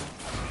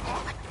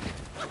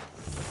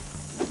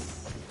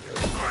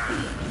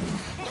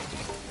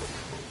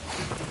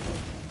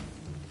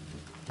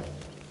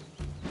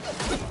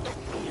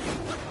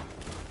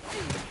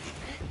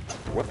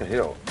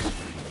 hell?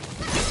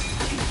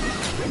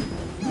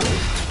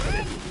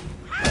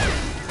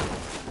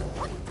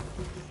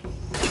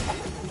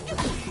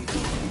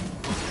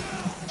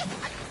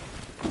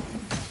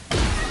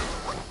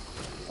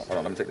 Hold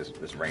on, let me take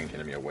this ranged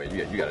enemy away.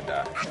 You gotta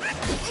die.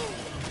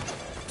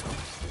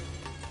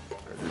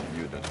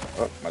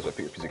 Oh, might as well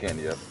pick a piece of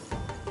candy up.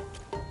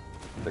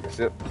 Take a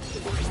sip.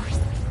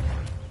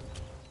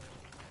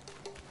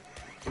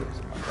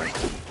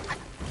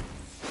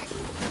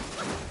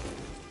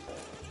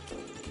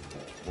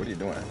 What are you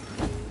doing?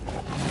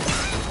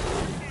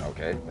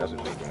 Okay, that's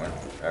what you're doing.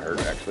 That hurt,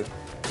 actually.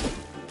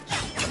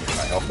 Let me get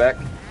my health back.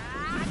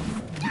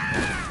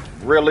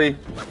 Really?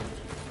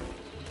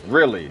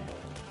 Really?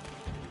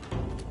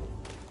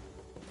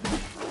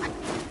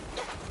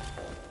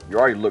 You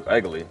already look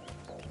ugly.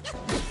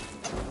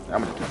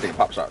 I'm gonna take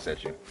pop shots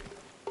at you.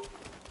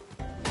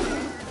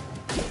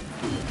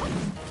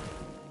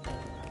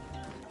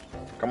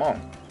 Come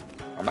on.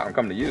 I'm not gonna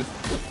come to you.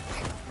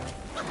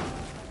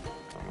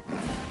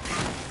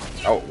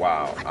 Oh,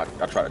 wow. I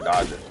tried to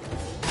dodge it.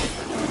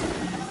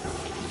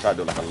 Tried to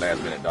do like a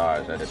last minute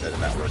dodge. That did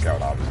not work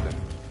out, obviously.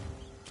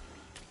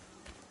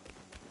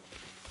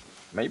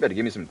 Man, you better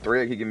give me some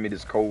thread. He give me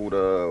this cold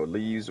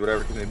leaves,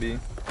 whatever it may be.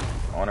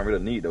 I don't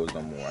really need those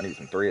no more. I need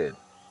some thread.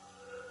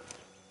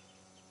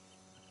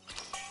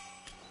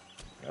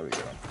 There we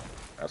go.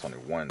 That's only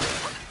one there.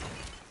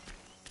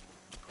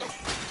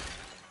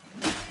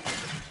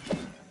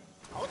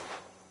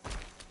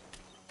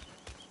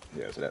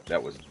 Yeah, so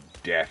that was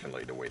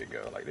definitely the way to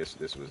go. Like this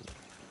was.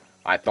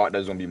 I thought there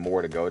was gonna be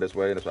more to go this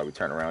way. That's why we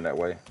turned around that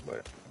way.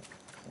 But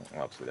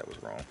obviously that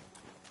was wrong.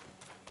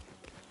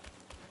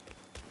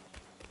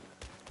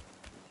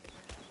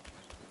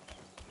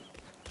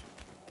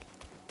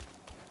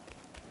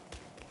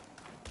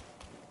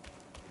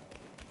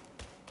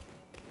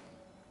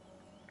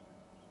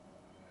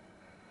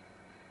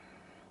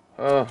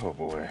 Oh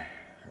boy.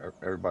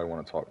 Everybody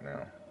want to talk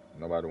now.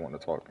 Nobody wanted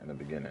to talk in the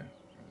beginning.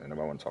 And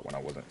nobody wanted to talk when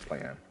I wasn't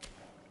playing.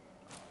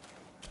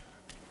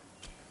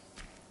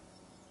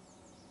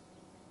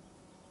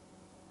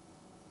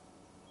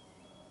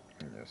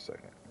 Give me a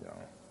second, y'all.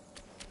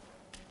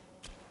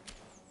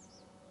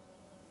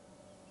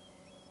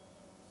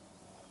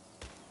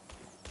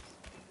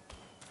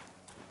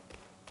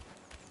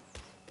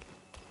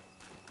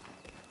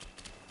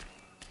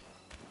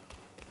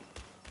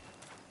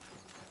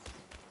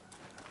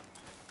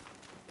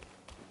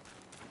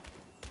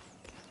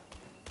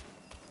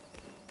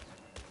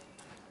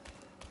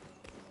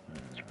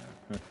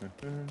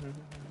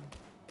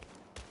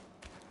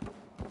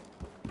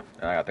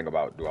 And I gotta think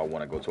about, do I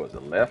want to go towards the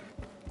left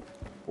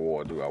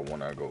or do I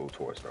want to go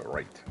towards the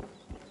right?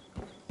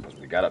 Because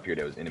we got up here,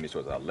 there was enemies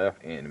towards our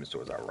left and enemies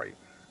towards our right.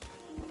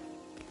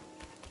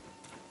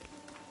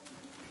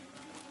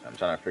 I'm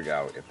trying to figure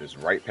out if this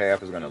right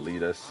path is going to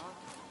lead us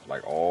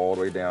like all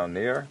the way down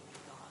there,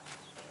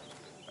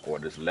 or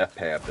this left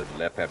path, does the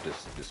left path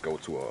just go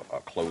to a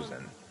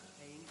closing?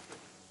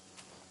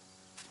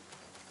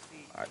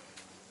 I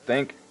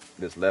think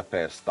this left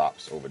path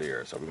stops over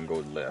there, so we can go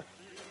left.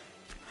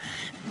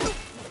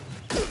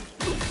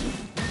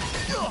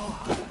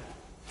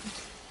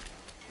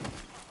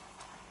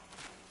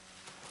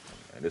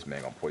 And this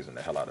man gonna poison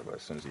the hell out of us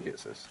as soon as he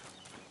hits us.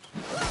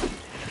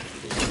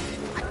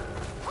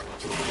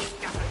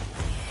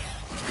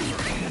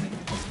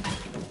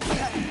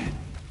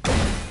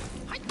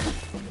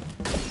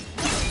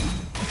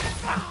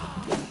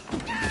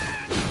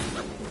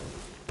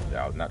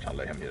 Yeah, I was not trying to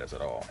let him hit us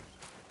at all.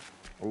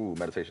 Ooh,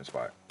 meditation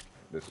spot.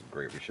 This is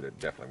great. We should have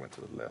definitely went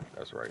to the left.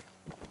 That's right.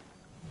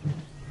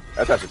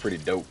 That's actually pretty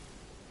dope.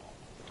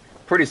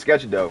 Pretty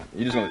sketchy though.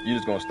 You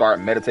just gonna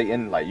start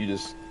meditating, like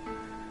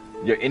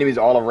your enemies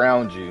all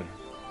around you,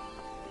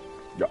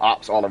 your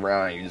ops all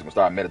around you. You just gonna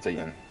start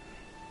meditating.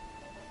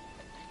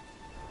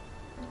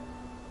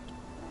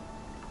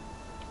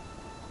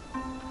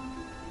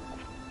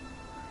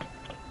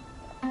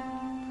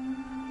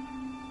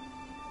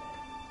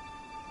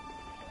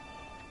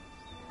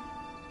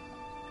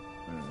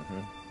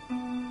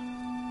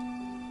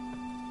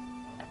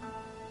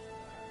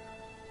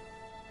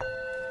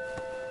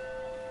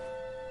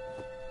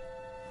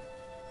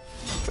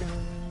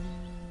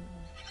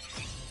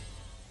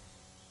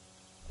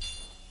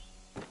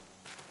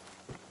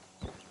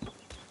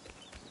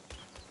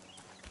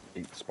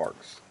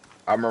 Sparks.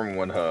 I remember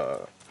when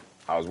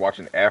I was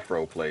watching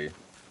Afro play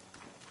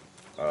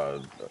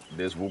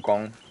this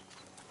WuKong,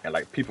 and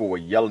like people were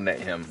yelling at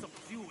him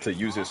to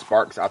use his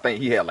sparks. I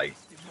think he had like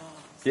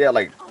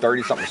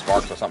 30 something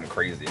sparks or something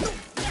crazy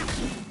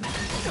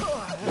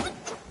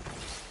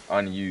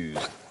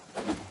unused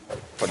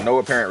for no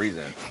apparent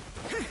reason.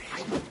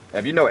 And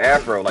if you know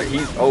Afro, like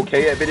he's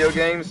okay at video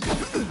games,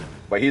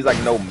 but he's like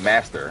no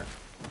master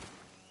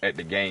at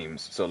the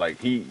games. So like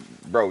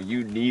bro,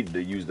 you need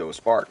to use those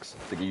sparks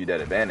to give you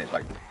that advantage.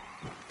 Like,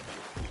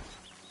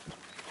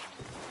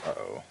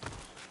 uh-oh.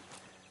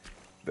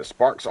 The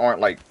sparks aren't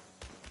like,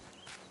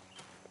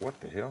 what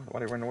the hell? Why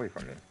they run away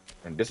from me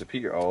and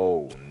disappear?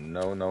 Oh,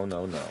 no, no,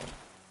 no, no.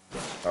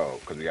 Oh,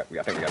 because I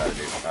think we got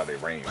out of their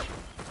range.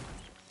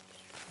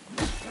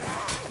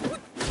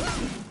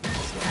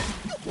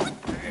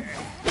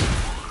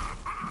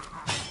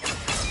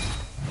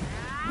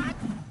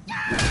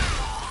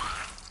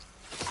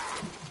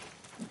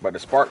 But the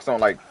sparks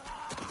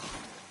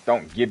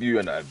don't give you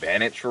an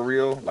advantage for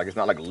real. Like, it's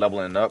not like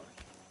leveling up,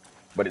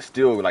 but it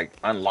still like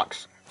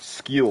unlocks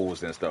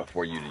skills and stuff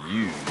for you to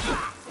use.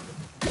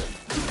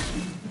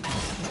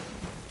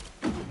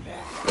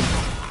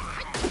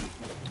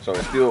 So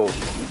it still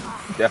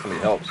definitely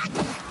helps.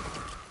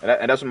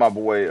 And that's what my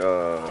boy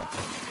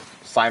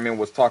Simon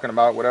was talking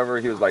about. Whatever,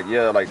 he was like,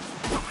 yeah,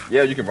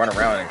 you can run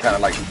around and kind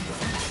of like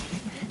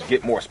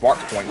get more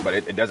sparks points, but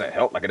it doesn't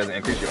help. Like, it doesn't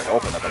increase your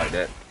health or nothing like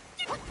that.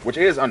 Which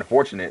is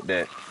unfortunate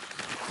that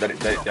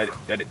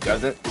it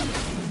doesn't.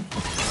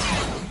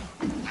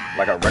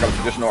 Like a regular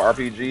traditional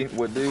RPG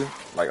would do.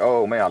 Like,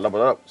 oh man, I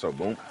leveled up, so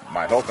boom,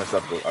 my health and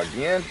stuff go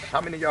again. How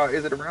many of y'all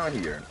is it around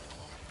here?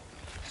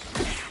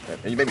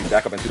 And you made me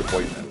back up into the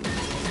poison.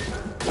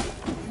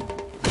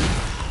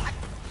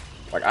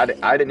 Like, I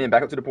didn't even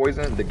back up to the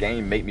poison. The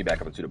game made me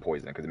back up into the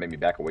poison because it made me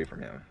back away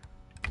from him.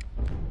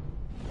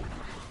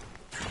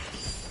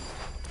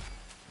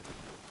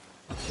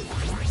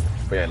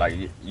 But yeah, like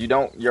you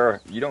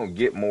don't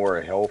get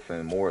more health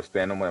and more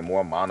stamina and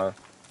more mana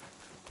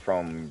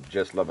from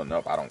just leveling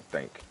up. I don't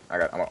think.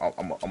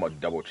 I'm gonna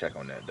double check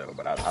on that though,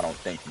 but I don't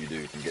think you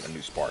do from getting a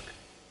new spark.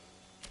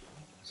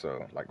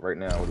 So like right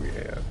now, what do we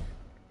have?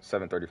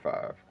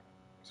 735.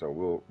 So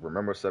we'll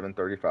remember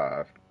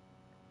 735,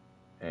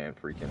 and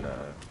freaking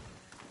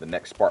the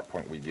next spark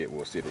point we get,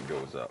 we'll see if it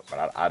goes up.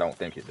 But I don't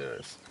think it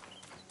does.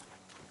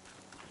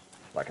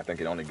 Like, I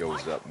think it only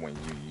goes up when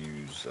you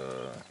use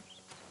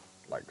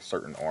like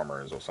certain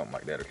armors or something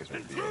like that.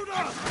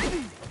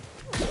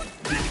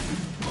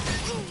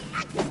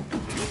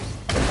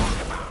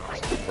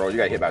 Bro, you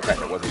got hit by attack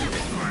that wasn't you.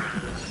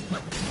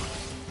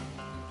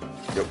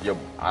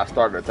 I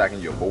started attacking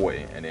your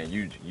boy, and then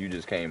you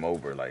just came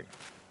over. Like,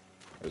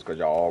 it was because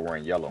y'all all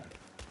wearing yellow.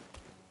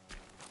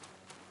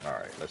 All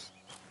right, let's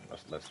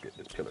get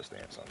this pillar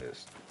stance on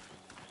this.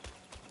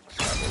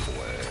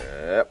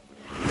 Web.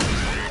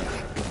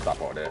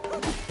 Stop all that.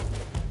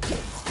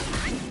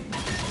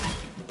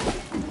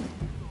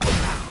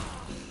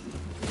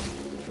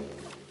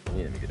 You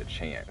didn't even get a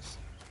chance.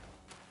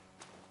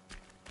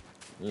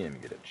 You didn't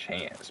even get a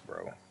chance,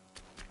 bro.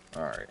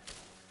 All right.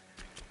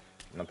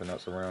 Nothing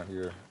else around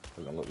here.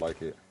 Doesn't look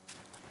like it.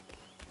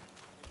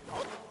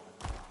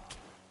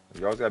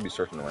 You always gotta be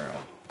searching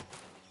around.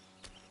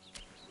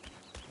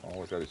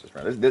 Always gotta be searching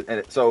around.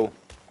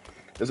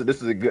 This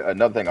is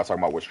another thing I was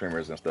talking about with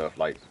streamers and stuff.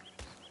 Like,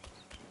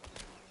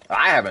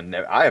 I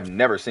have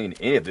never seen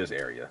any of this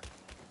area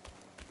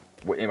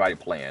with anybody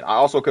playing. I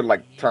also could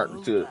like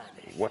turn to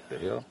what the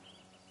hell?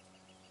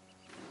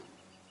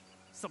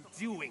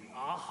 Subduing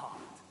our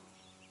heart.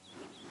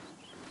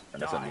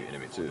 And that's a new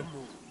enemy too.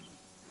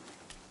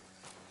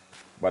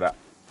 But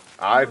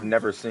I've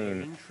never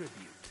seen.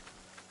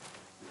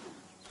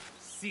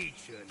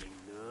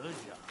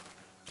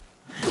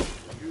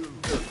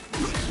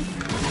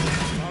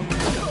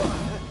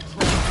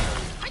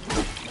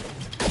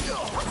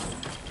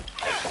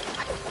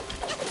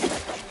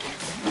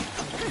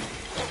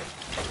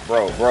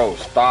 Bro,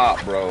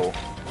 stop, bro.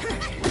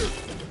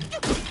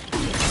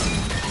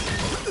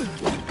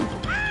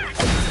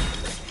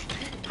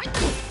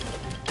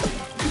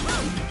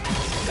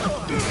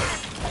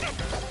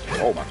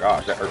 Oh my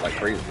gosh, that hurt like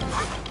crazy.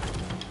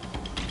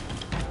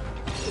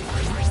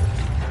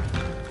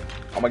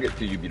 I'm gonna get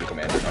to you, beautiful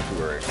commander, not too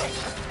worried.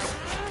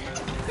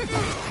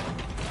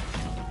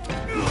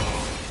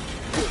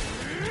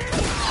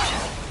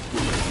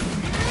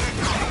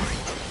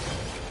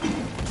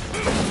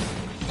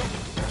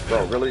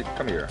 Bro, really?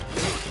 Come here.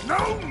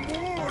 No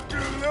more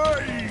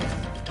delays.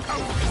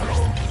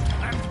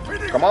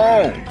 Come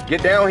on,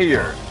 get down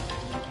here.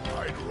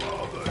 I'd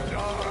rather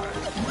die.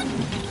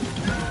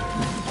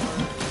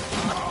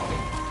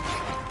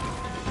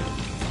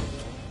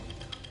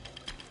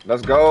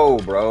 Let's go,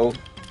 bro.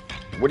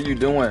 What are you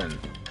doing?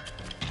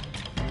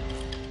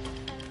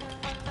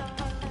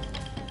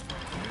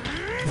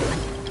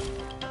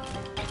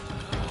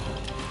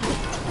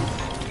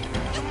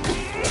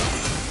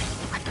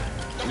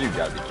 You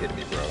gotta be kidding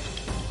me, bro.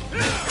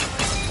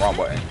 Wrong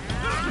button.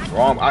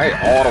 I hit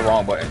all the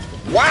wrong buttons.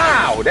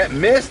 Wow, that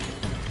missed.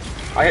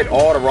 I hit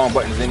all the wrong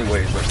buttons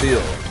anyways, but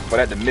still. But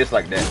I had to miss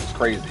like that. It's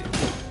crazy.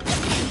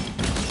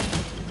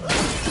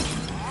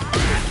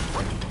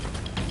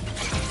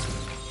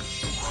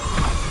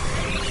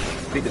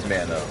 Beat this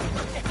man up.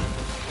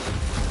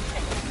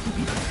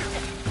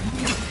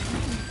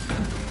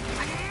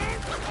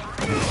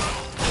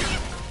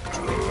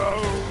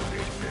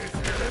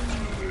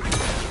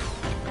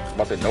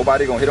 I said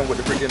nobody gonna hit him with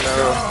the freaking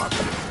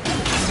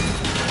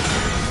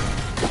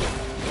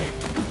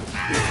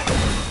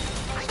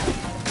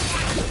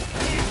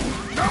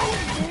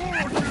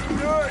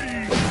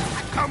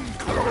Come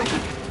close.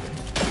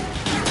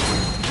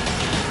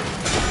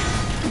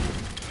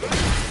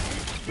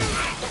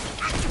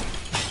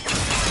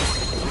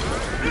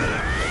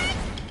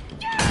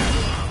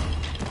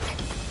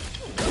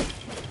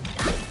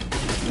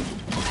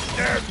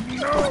 There's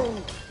no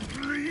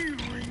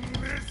leaving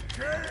this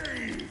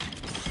cave.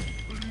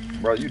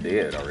 Bro, you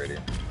dead already.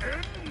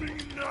 End me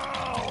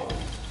now.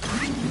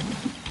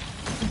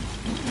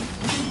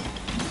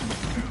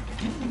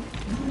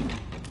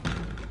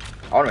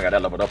 I don't even got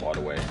that leveled up all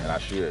the way, and I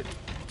should.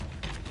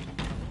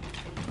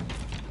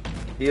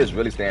 He is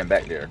really staying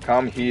back there.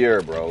 Come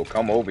here, bro.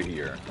 Come over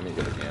here. Let me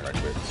get it again right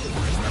quick.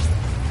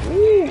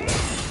 Woo!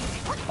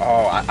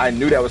 Oh, I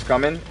knew that was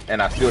coming,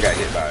 and I still got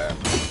hit by it.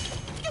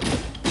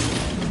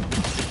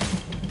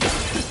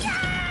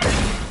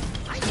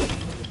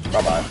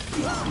 Bye-bye.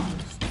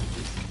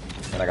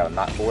 And I got a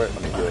knot for it.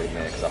 Let me do it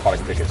again, because I probably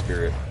can take his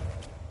spirit.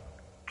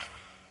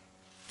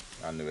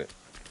 I knew it.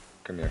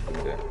 Come here, come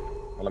here.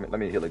 Well, let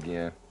me heal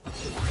again.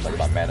 So I get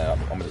my mana up.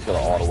 I'm gonna just heal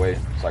it all the way,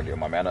 so I get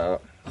my mana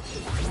up.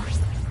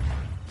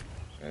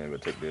 And we'll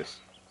take this.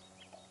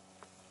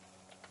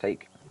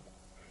 Take.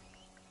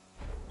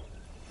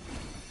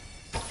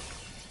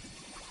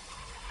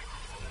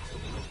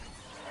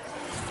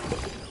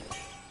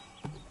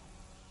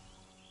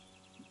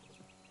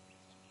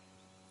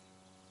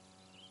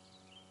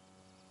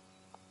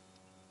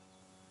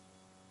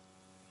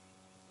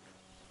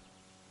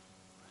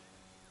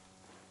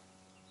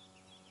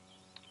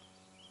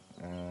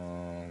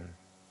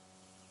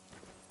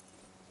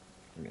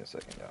 Give me a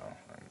second, y'all.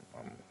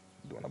 I'm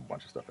doing a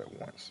bunch of stuff at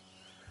once.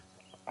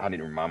 I need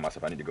to remind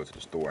myself I need to go to the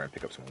store and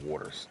pick up some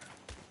waters.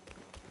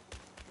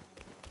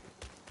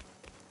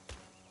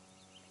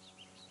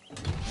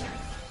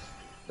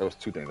 There was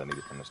two things I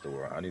needed from the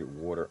store. I needed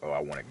water. Oh, I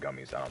wanted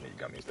gummies. I don't need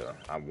gummies though.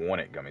 I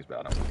wanted gummies, but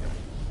I don't need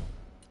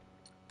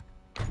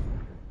them.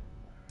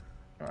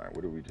 Alright,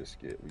 what did we just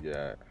get? We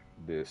got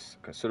this.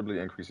 Considerably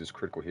increases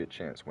critical hit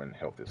chance when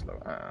health is low.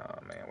 Ah,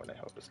 man, when the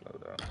health is low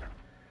though.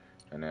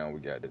 And now we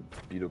got the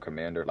Beetle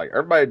Commander. Like,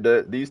 everybody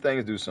does, these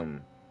things do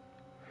some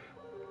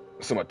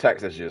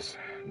attacks that's just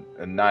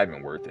not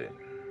even worth it.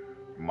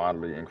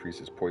 Moderately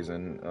increases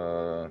poison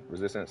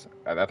resistance.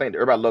 I think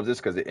everybody loves this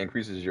because it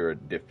increases your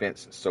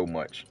defense so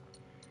much.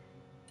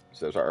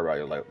 So that's why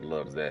everybody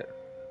loves that.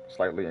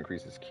 Slightly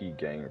increases key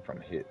gain from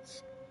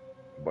hits,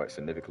 but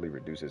significantly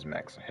reduces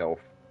max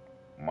health,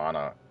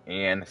 mana,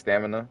 and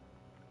stamina.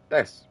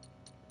 That's,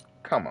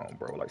 come on,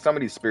 bro. Like, some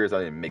of these spirits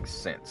don't even make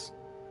sense.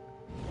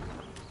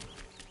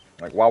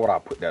 Like, why would I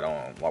put that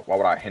on? Why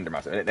would I hinder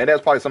myself? And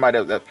that's probably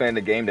somebody that's playing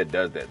the game that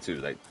does that too.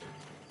 Like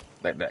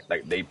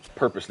they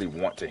purposely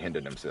want to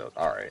hinder themselves.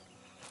 All right.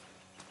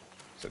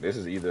 So this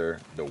is either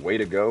the way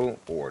to go,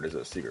 or this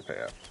is a secret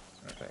path.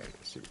 Okay,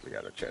 we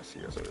got a chest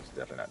here, so it's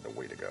definitely not the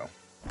way to go.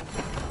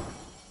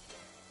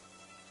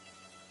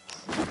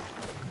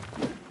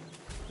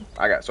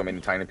 I got so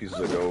many tiny pieces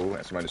of gold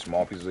and so many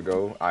small pieces of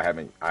gold. I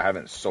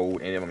haven't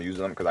sold any of them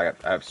using them because I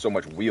have so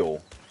much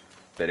wheel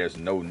that there's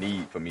no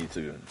need for me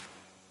to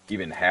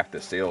even have to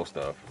sell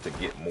stuff to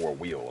get more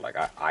wheel. Like,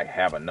 I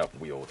have enough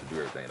wheel to do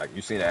everything. Like,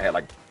 you seen that I had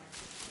like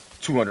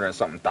 200 and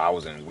something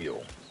thousand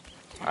wheel.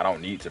 I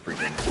don't need to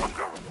freaking.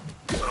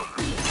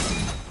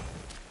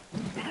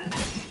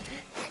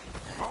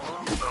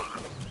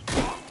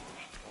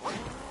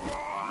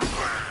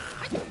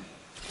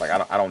 Like,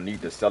 I don't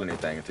need to sell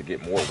anything to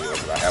get more wheel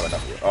because I have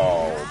enough wheel.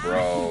 Oh,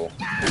 bro.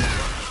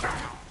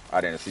 I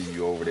didn't see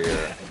you over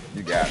there.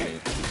 You got me.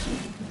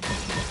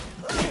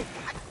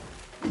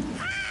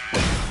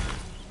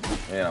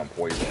 And I'm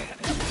poisoned.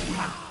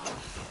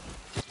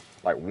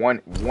 Like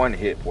one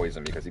hit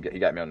poison because he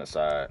got me on the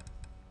side.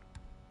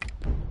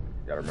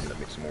 Gotta remember to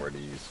mix more of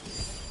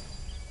these.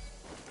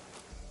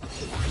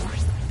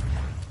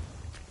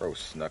 Bro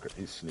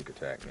he sneak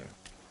attacked me.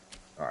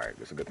 Alright,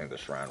 it's a good thing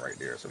there's a shrine right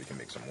there so we can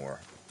make some more.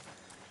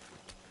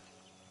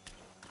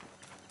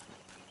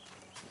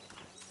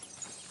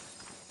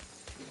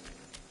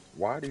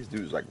 Why are these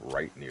dudes like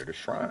right near the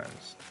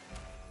shrines?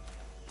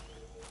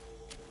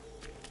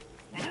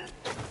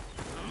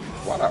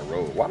 Why'd I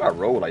roll? Why'd I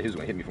roll like he was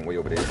gonna hit me from way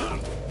over there? I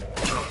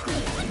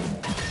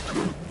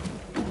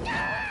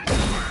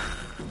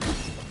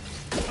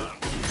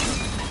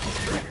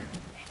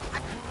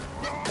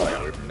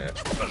got away from that.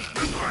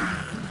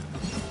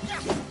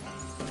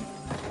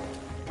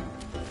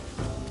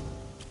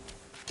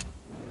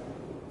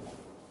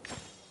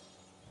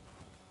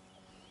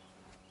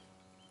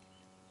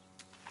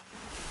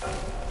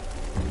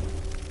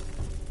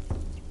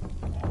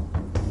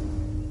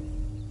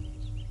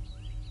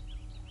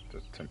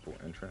 Temple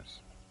entrance.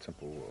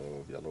 Temple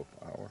of Yellow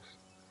Flowers.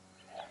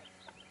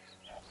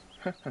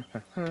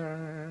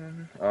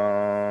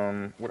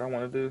 What I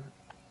want to do?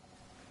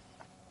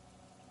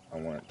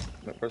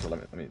 First of all,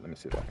 let me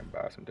see if I can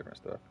buy some different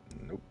stuff.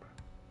 Nope.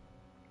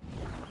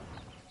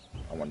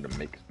 I wanted to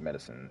make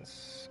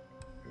medicines.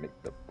 Make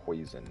the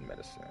poison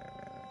medicine.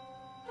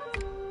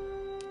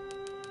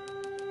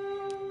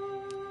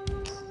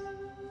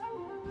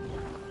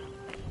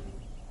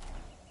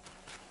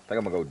 I think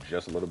I'm gonna go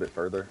just a little bit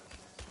further.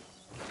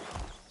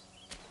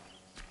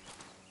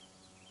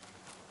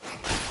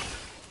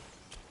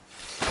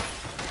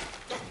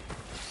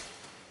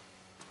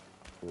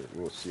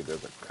 We'll see if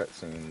there's a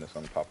cutscene that's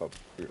gonna pop up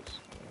here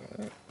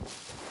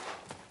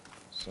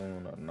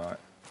soon or not.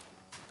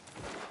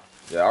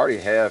 Yeah, I already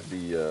have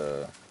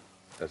the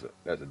there's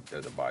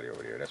a body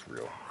over there. That's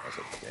real. That's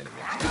an enemy.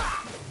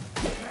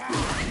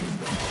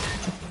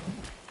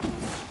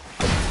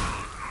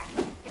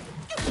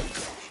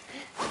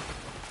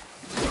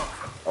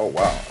 Oh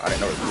wow, I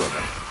didn't know it was two of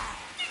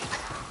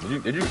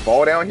them. Did you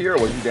fall down here,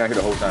 or was you down here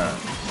the whole time?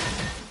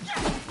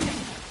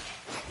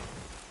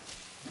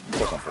 Of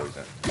course I'm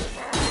poisoned.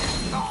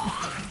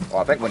 Oh,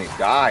 I think when he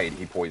died,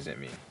 he poisoned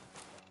me.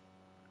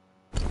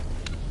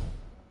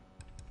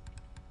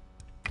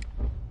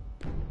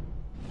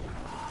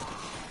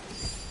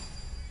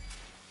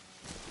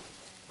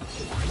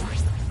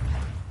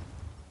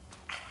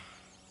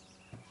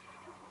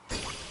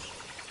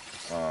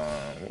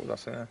 What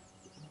was I saying?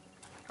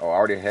 Oh, I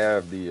already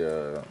have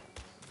the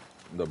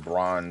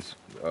bronze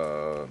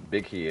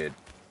big head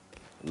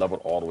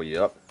leveled all the way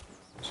up,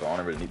 so I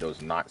don't really need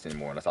those knots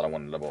anymore unless I don't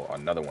want to level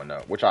another one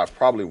up, which I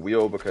probably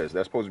will because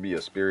that's supposed to be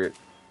a spirit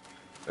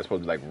that's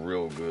supposed to be like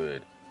real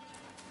good,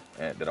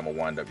 and that I'm gonna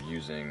wind up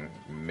using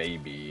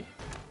maybe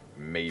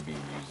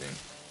using.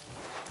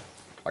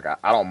 Like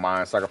I don't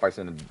mind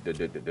sacrificing the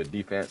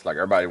defense. Like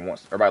everybody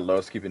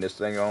loves keeping this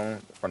thing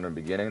on from the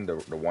beginning,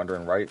 the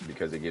Wandering Right,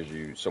 because it gives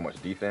you so much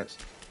defense.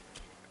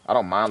 I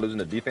don't mind losing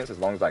the defense as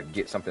long as I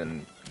get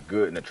something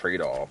good in the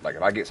trade-off. Like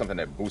if I get something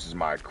that boosts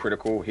my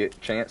critical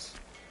hit chance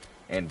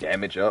and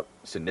damage up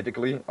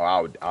significantly,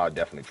 I'll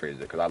definitely trade it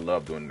because I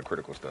love doing the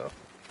critical stuff.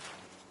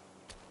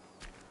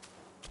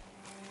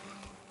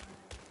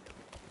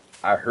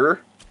 I hear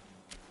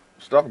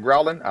stuff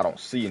growling. I don't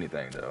see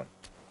anything though.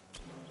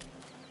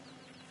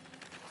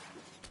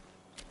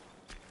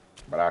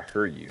 But I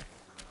hear you.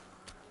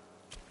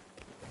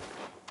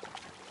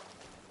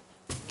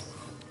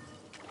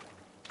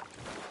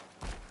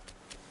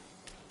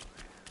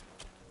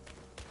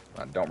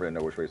 I don't really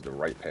know which way is the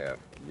right path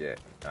yet.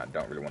 I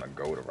don't really want to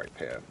go the right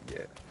path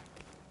yet.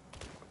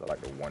 I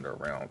like to wander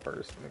around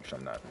first, make sure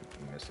I'm not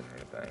missing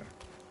anything.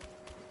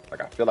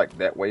 Like I feel like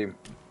that way.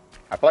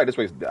 I feel like this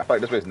way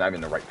is not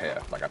even the right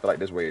path. Like I feel like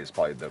this way is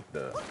probably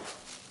the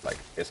like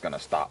it's gonna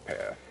stop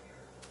path.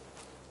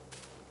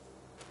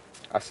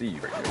 I see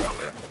you right there. Right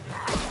there.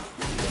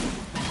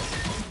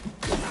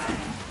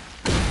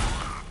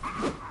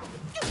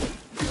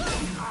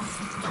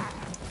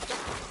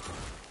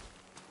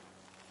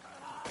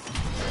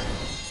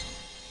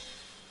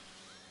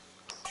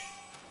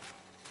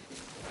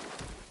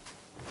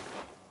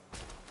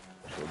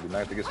 So it'd be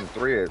nice to get some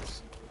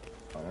threads.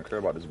 I don't care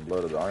about this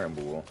blood of the Iron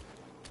Bull.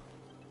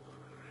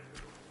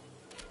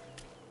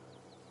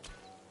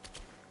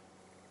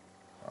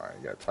 Alright,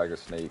 you got Tiger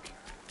Snake.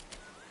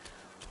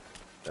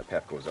 That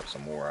path goes up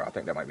some more. I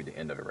think that might be the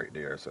end of it right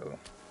there, so.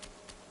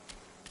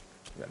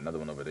 You got another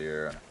one over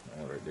there,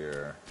 one right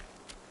there.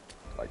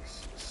 Like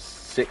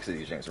 6 of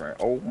these janks around.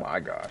 Oh my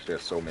gosh,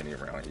 there's so many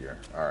around here.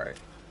 Alright,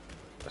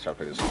 let's try to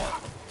play this smart.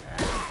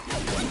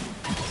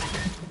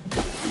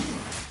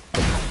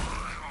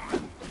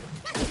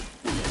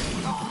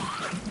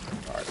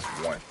 Alright, that's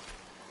one.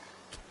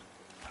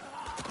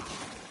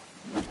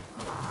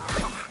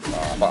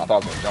 I thought I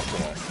was going to jump to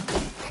him.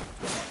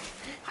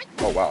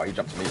 Oh wow, he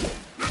jumped to me.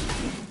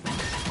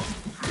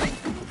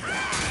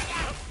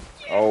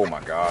 Oh my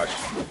gosh.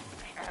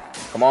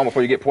 Come on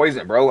before you get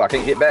poisoned, bro. I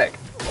can't hit back.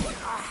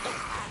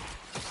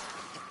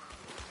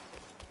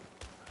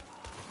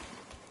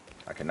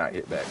 I cannot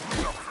hit back.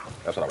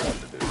 That's what I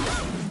wanted to do.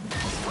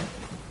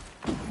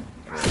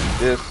 And then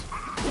this.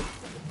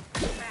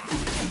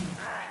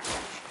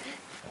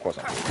 Of course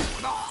I'm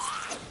good.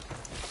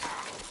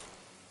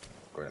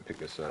 Go ahead and pick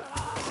this up.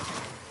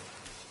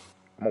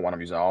 I'm gonna wind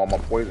up using all my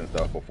poison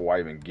stuff before I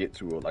even get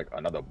to like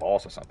another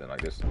boss or something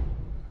like this.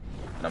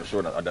 And I'm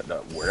sure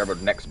that wherever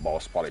the next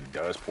boss probably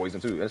does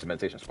poison too. That's a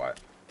meditation spot.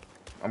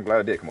 I'm glad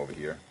I did come over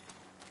here.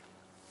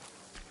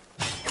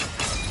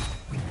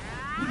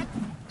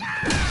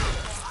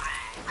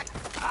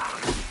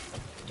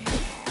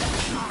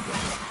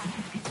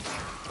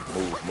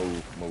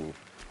 Move.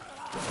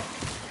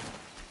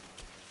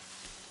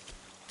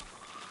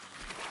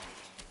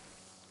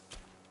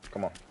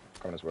 Come on,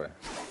 come this way.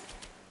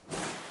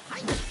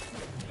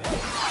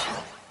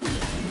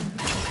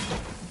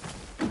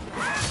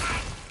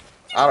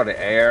 Out of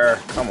the air.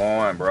 Come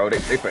on, bro. They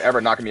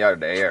forever knocking me out of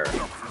the air.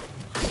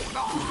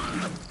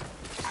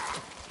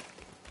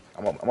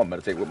 I'm gonna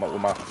meditate with my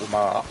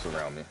ops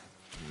around me.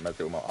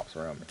 Meditate with my ops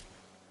around me.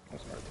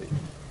 Let's meditate.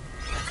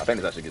 I think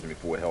this actually gives me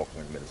full health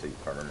when you meditate,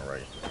 if I remember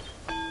right.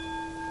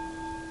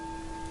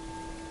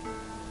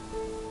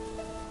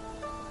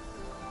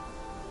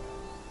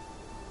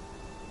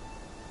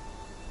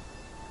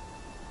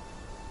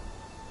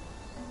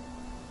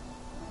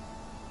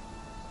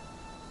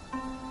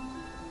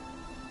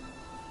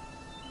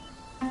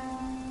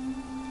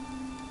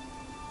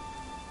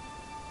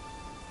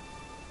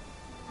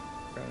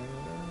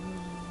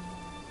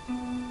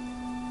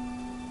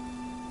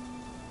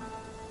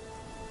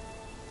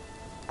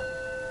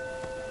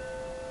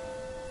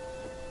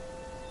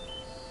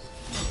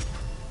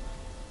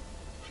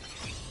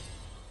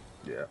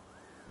 Yeah,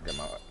 got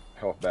my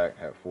health back,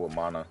 have full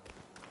mana.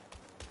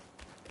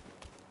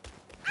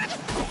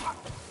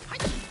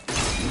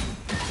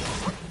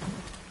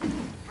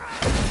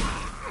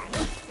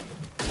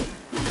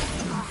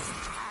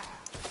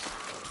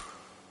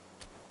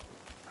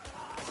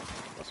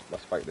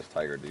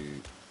 tiger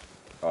dude.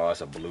 Oh,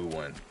 it's a blue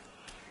one.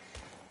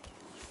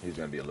 He's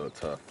gonna be a little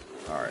tough.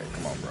 Alright,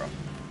 come on, bro.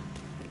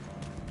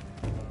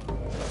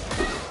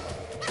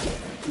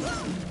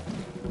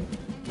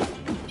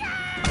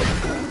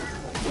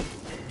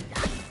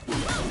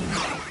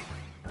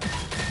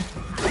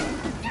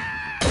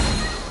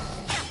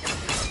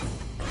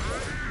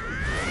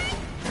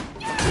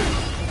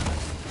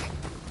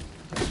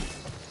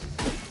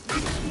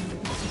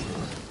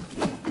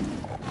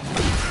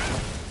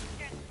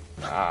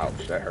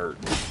 Ouch, that hurt.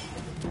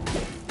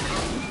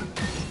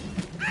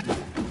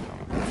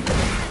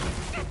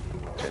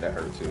 Okay, that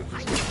hurt too.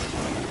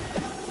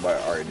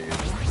 But alright, dude.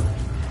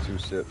 2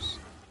 sips.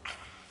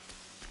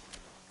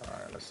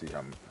 Alright, let's see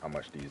how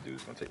much these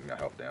dudes gonna take my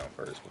health down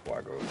first before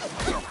I go.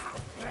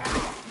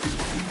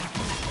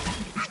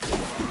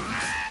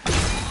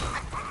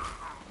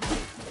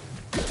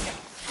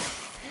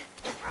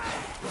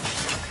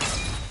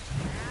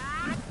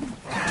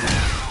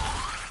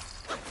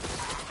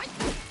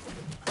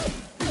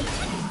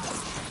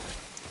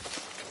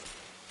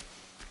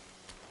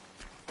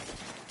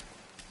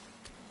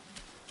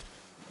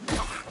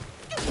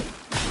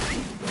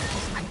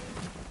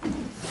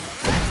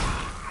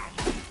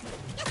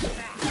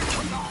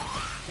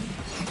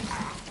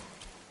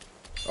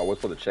 Oh,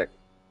 what's for the check?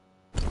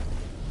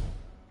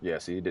 Yeah,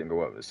 see, it didn't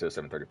go up. It says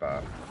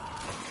 735.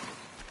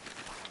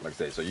 Like I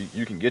say, so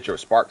you can get your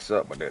sparks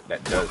up, but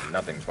that does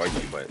nothing for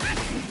you, but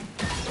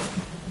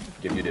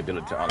give you the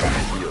ability to unlock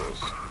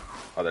skills.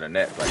 Other than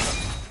that, like,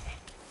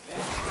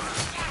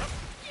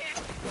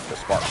 the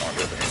sparks aren't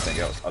good for anything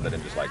else other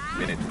than just like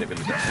the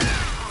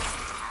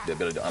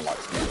ability to unlock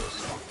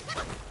skills.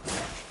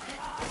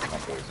 I'm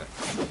poison.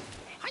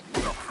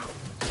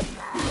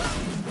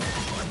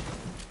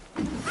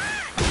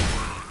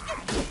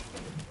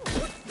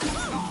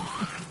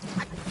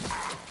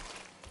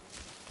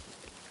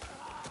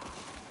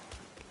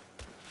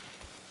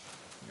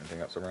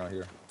 Anything else around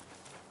here?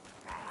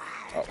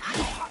 Oh,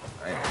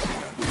 I ain't see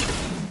him.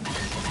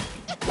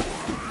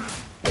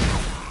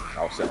 I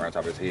was sitting right on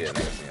top of his head and I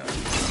didn't see him.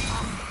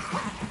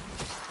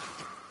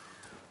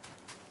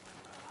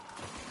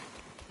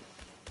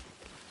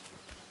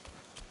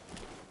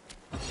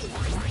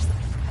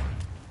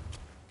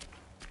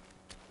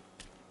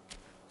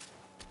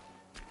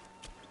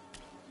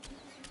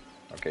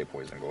 Okay,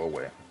 poison, go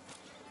away.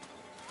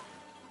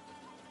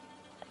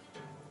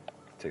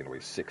 Taking away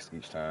 6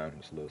 each time.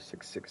 Just a little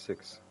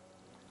 666.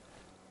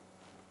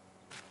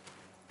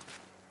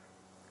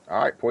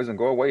 Alright, poison,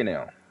 go away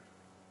now.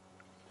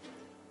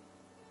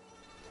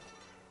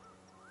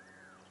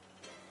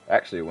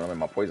 Actually, when I'm in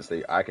my poison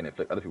state, I can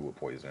inflict other people with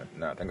poison.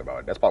 Now think about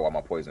it. That's probably why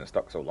my poison is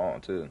stuck so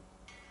long too.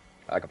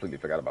 I completely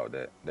forgot about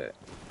that.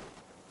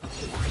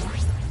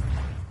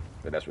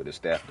 But that's what this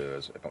staff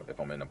does if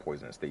I'm in a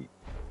poison state.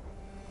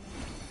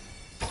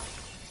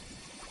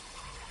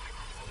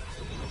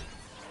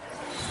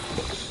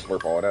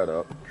 Slurp all that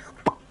up.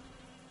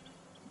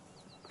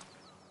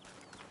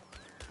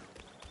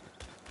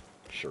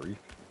 Sharif.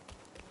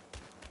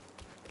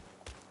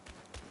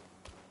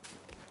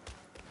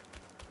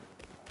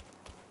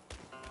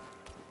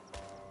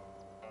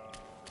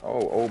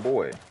 Oh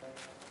boy.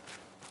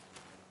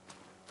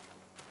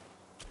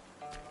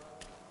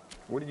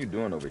 What are you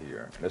doing over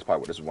here? That's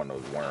probably what this is, one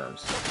of those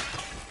worms.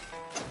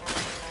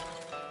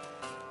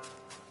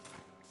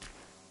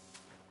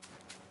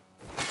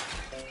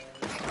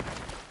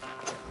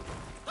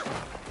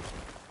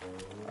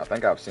 I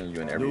think I've seen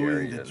you in every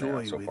area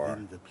now so far.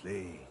 The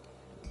play.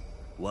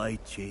 Why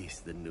chase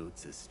the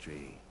notes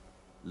astray?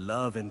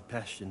 Love and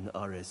passion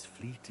are as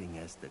fleeting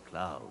as the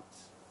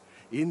clouds.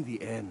 In the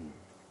end,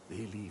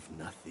 they leave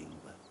nothing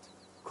but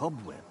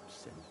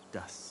cobwebs and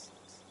dust.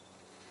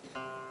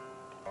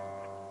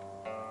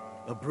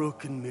 A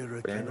broken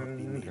mirror cannot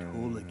be made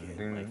whole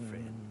again, my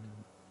friend.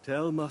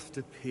 Tell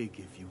Master Pig,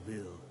 if you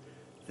will,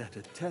 that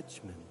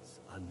attachments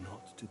are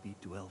not to be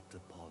dwelt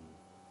upon.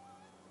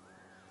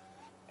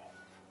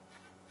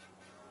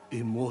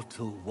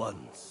 Immortal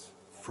once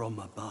from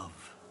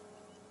above.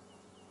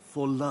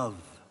 For love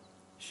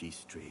she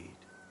strayed,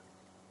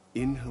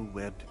 in her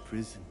webbed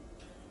prison.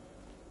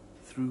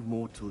 Through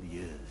mortal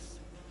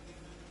years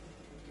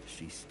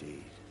she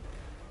stayed.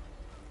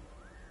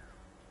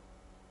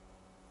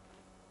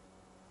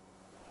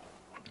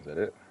 Is that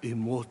it?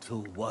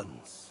 Immortal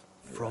once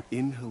from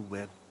in her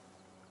web.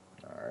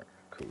 Alright,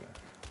 cool.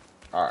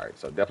 Alright,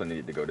 so definitely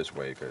need to go this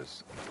way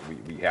because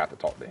we have to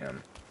talk to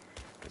him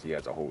because he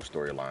has a whole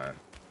storyline.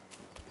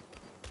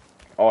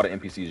 All the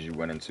NPCs you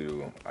run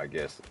into, I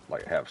guess,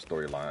 like have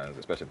storylines,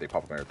 especially if they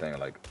pop up and everything.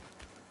 Like,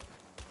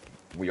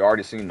 we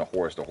already seen the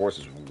horse. The horse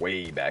is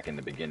way back in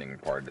the beginning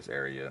part of this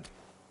area.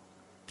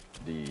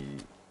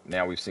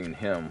 Now we've seen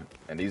him,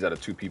 and these are the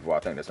 2 people I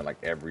think that's in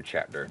like every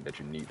chapter that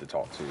you need to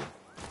talk to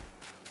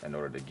in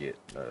order to get.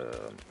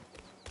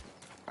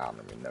 I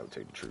don't even know, to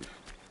tell you the truth.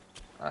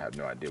 I have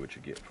no idea what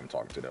you get from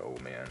talking to the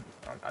old man.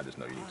 I just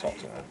know you need to talk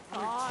to him.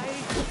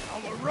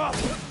 I'm a rough.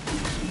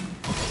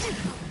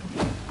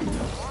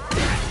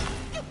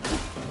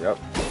 Yep.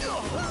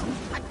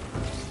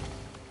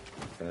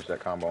 finish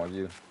that combo on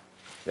you.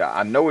 Yeah,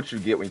 I know what you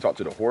get when you talk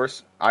to the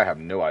horse. I have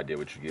no idea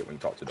what you get when you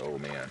talk to the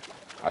old man.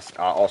 I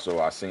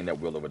seen that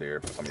wheel over there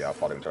for some of y'all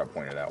probably try to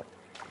point it out.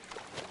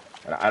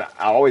 And I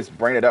always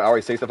bring it up. I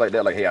always say stuff like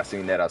that, like, hey, I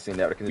seen that.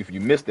 Because if you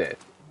missed that,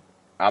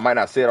 I might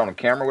not say it on the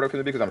camera,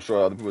 whatever, because I'm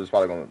sure other people is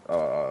probably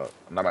gonna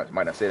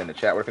might not say it in the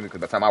chat, whatever.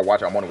 Because by the time I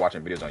watch it, I'm only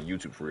watching videos on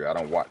YouTube for real. I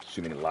don't watch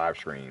too many live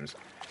streams,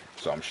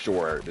 so I'm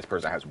sure this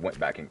person has went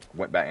back and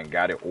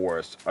got it,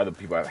 or other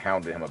people have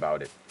hounded him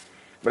about it.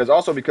 But it's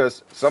also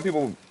because some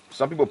people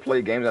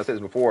play games. I said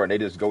this before, and they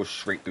just go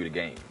straight through the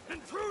game.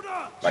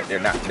 Like they're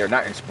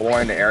not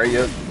exploring the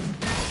area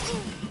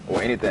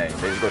or anything.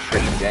 They just go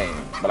straight to the game.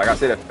 But like I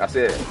said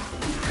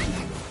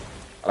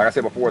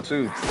before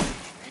too,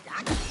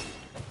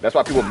 that's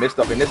why people miss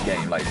stuff in this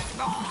game. Like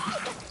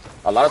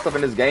a lot of stuff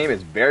in this game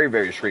is very,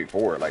 very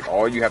straightforward. Like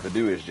all you have to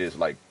do is just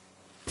like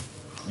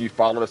you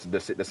follow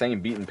the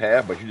same beaten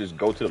path, but you just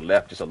go to the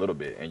left just a little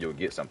bit and you'll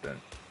get something.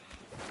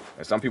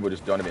 And some people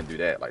just don't even do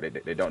that.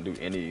 Like they don't do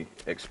any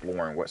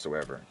exploring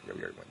whatsoever. Yeah,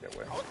 we already went that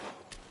way.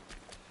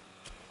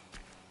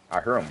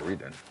 I hear him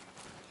breathing.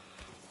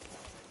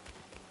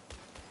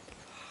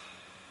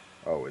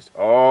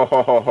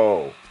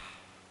 Oh,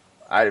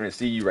 I didn't even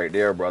see you right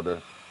there,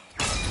 brother.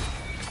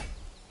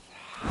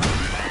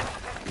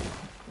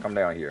 Come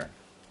down here.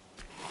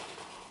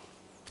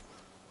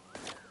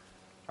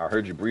 I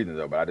heard you breathing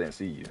though, but I didn't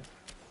see you.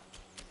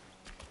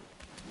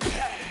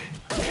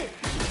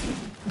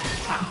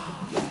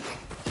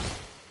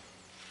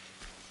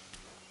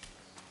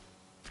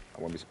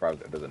 I wouldn't be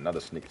surprised if there's another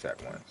sneak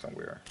attack one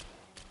somewhere.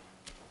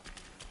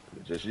 Is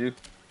it just you?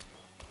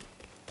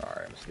 Alright,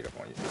 I'm gonna sneak up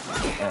on you.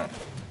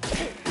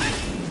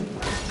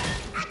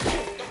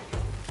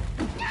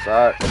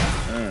 Side.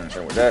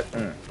 And with that.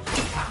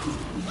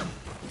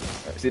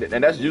 See,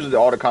 and that's usually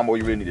all the combo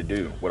you really need to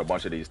do with a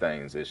bunch of these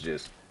things. It's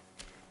just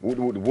whoop,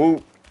 whoop,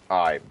 whoop.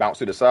 Alright, bounce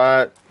to the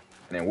side,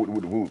 and then whoop,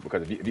 whoop, whoop.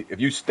 Because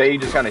if you stay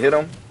just kind of hit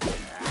them,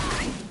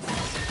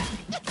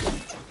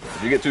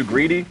 if you get too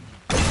greedy,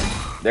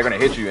 they're gonna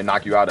hit you and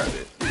knock you out of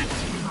it.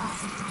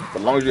 But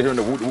as long as you're hitting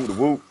the whoop, whoop,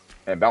 whoop,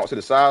 and bounce to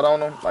the side on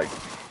them, like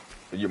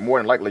you're more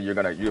than likely you'll be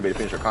able to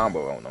finish your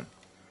combo on them.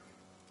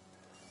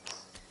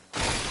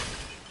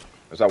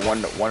 That's like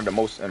one of the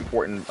most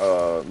important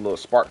little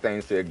spark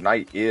things to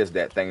ignite is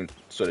that thing,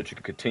 so that you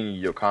can continue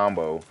your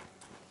combo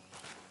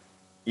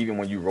even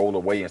when you roll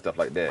away and stuff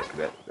like that.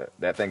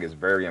 That thing is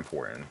very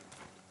important.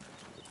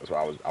 That's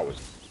why I was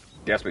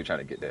desperately trying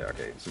to get there.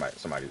 Okay,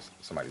 somebody's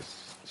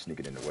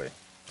sneaking in the way.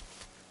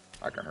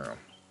 I can hear him.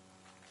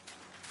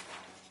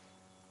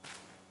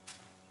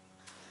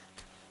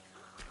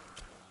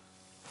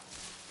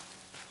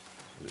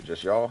 Is it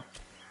just y'all?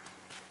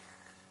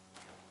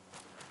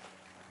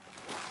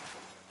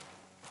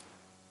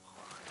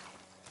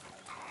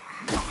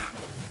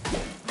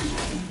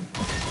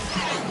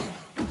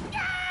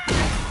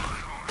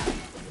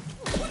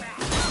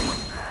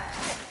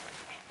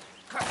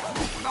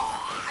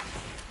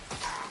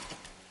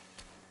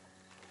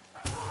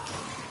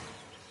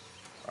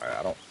 Alright,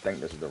 I don't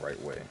think this is the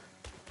right way.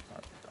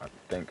 I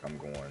think I'm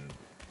going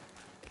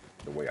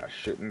the way I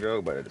shouldn't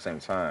go, but at the same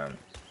time,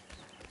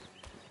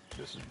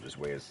 this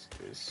way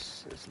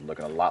is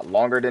looking a lot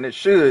longer than it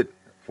should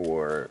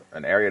for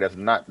an area that's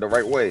not the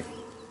right way.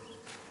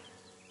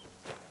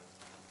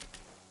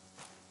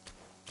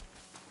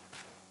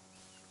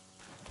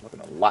 Looking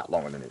a lot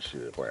longer than it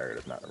should for an area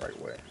that's not the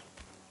right way.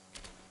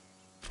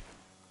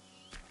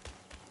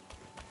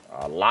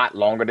 A lot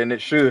longer than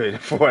it should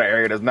for an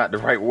area that's not the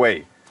right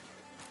way.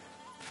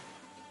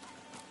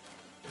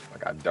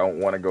 Like, I don't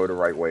want to go the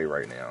right way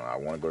right now. I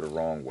want to go the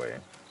wrong way.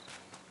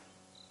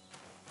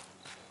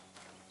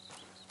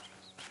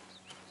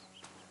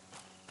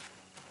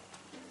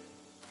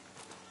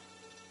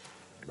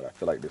 But I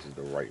feel like this is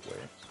the right way.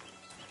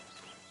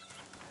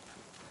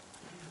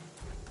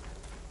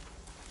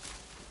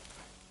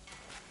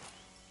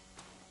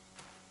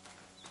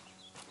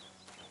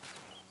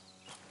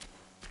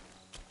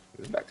 Is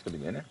this back to the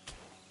beginning?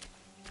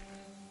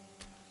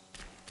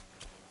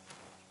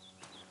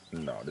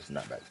 No, this is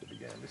not back to the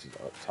beginning. This is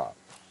up top.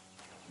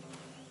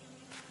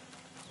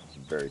 It's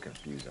very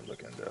confusing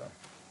looking though.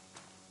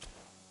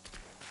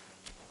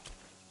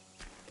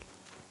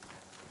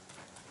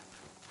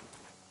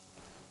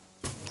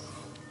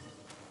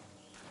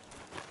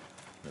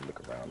 Let me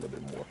look around a little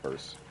bit more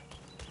first.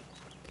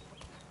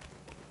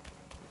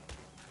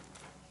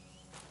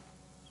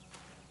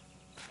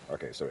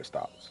 Okay, so it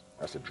stops.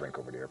 That's a drink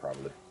over there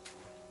probably.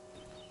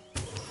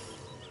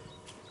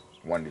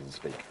 One of these is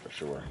fake for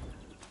sure.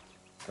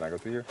 Can I go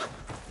through here?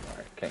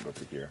 Alright, can't go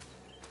through here.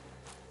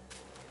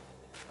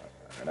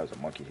 And that was a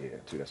monkey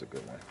head too, that's a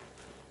good one.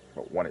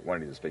 But one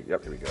of these is fake.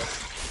 Yep, here we go.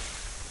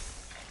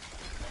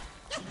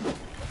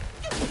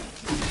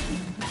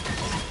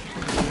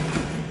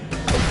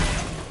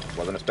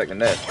 Wasn't expecting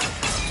that.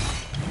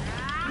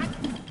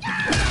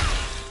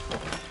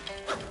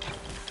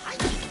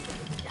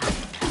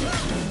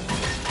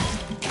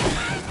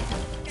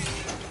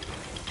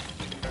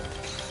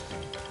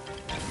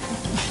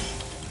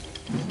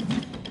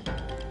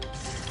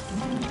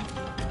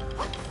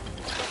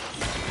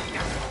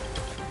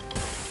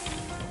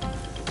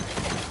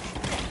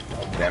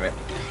 Damn it.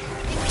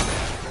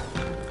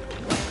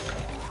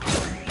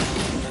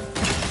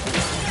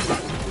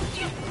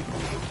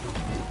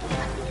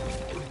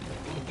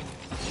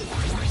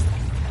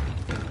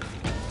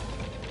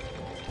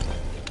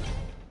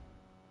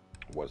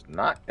 Was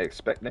not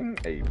expecting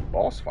a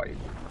boss fight.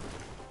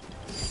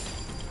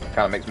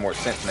 Kind of makes more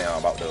sense now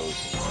about those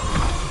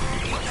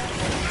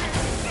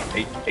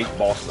eight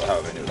bosses or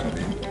however it was gonna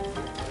be.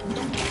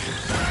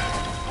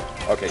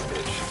 Okay,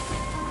 bitch.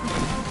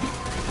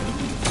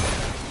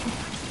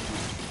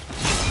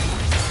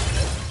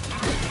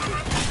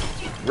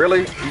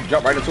 Really? You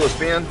jump right into a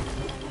spin?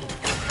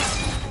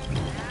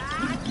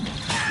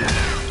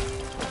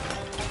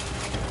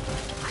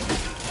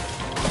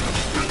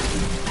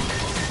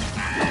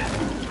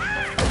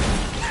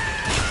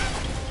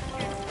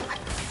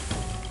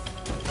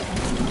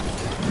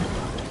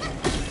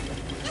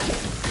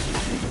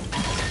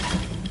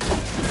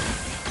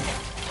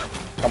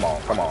 Come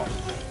on, come on.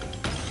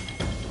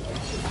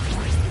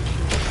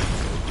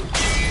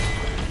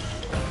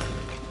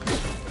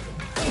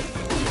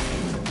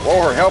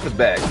 Whoa, her health is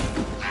back.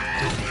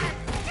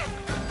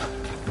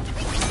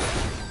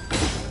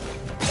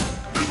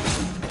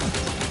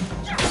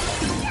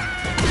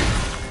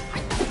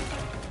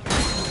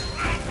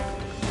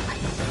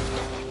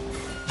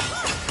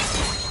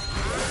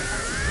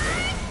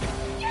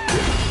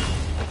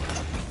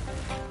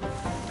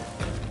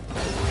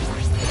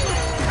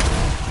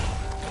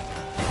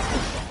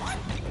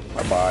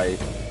 Bye-bye.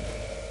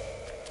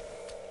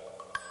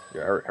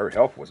 Yeah, her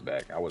health was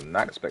back. I was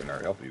not expecting her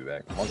health to be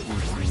back. Monkey,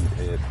 seed,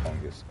 head,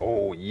 fungus.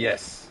 Oh,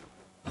 yes.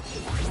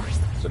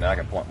 So now I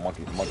can plant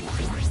monkey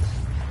seeds.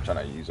 I'm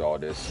trying to use all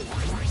this.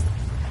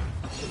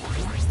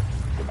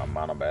 Get my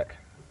mana back.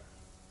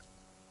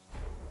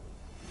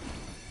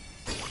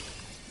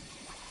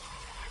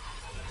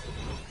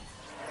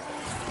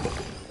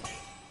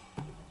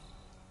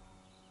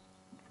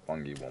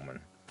 Fungi woman.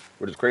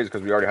 Which is crazy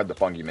because we already had the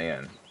fungi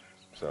man.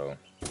 So...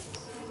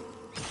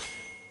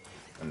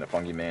 And the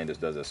fungi man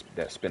just does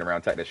that spin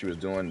around attack that she was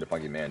doing. The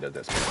fungi man does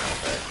that spin around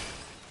attack.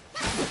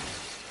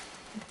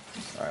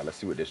 Alright, let's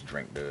see what this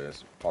drink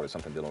does. Probably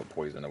something dealing with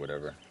poison or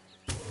whatever.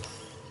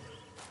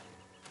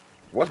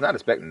 Was not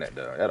expecting that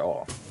though, at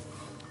all.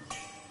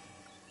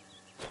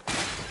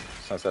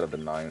 Sunset of the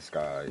Nine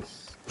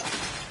Skies.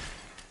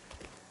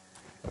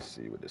 Let's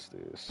see what this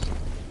is.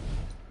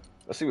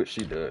 Let's see what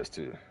she does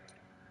too.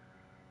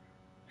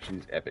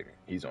 She's epic.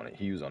 He was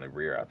on the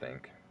rear, I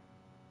think.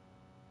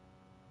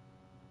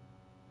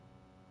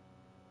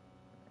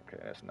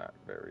 Okay, that's not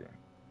very.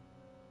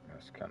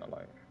 That's kind of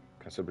like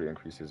considerably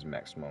increases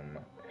maximum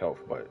health,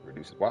 but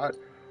reduces. Why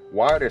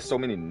are there so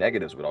many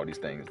negatives with all these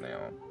things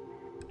now?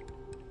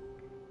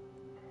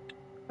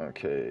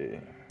 Okay.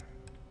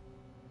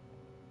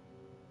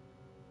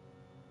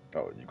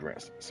 Oh, you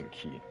grant some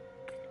key,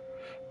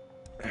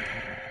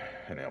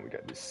 and now we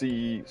got the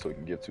seed, so we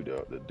can give to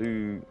the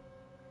dude.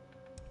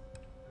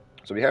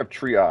 So we have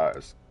tree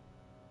eyes.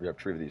 We have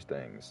 3 of these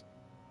things.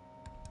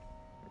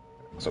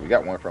 So we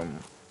got one from,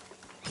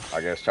 I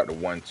guess, chapter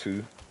 1,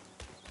 2,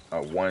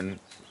 1,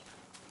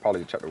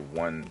 probably chapter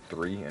 1,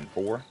 3, and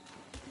 4.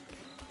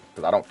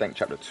 Because I don't think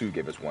chapter 2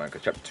 gave us one,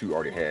 because chapter 2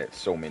 already had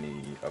so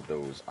many of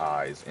those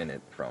eyes in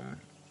it from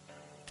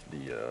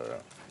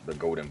the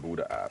golden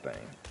Buddha eye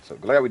thing. So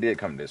glad we did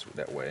come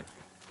that way.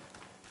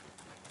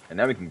 And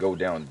now we can go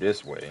down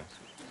this way,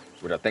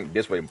 which I think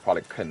this way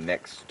probably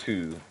connects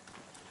to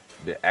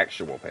the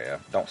actual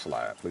path. Don't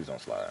slide. Please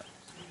don't slide.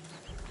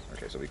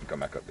 Okay, so we can come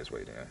back up this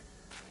way then.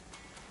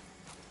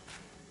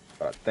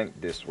 But I think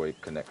this way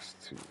connects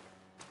to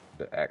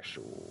the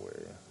actual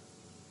way.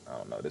 I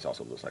don't know. This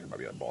also looks like it might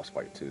be a boss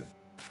fight too.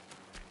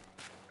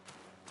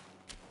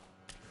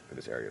 But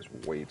this area is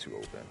way too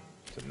open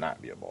to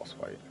not be a boss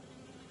fight.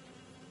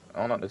 I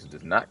don't know. This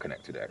does not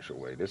connect to the actual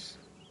way. This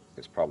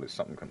is probably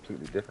something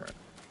completely different.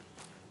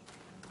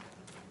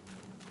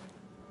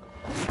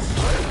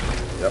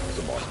 Yep, it's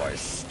a boss fight.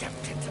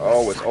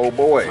 Oh, it's old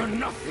boy. For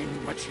nothing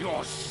but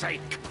your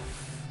sake.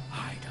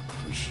 I'd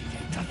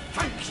appreciate a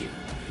thank you,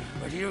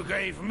 but you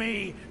gave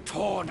me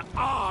torn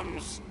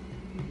arms.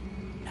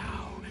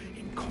 Now,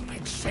 in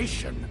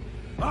compensation,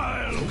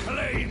 I'll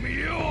claim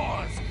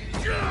yours.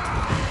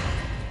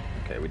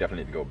 Okay, we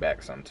definitely need to go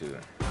back some too.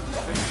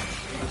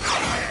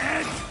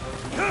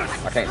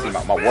 I can't see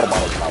my water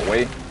bottle's in my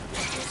way.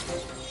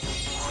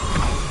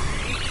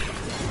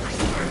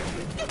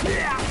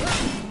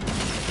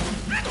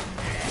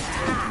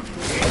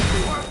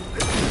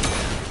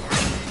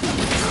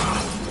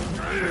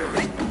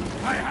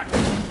 I had to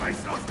put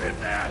myself in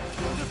there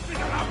to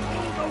figure out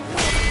all the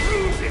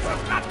bruises of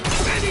that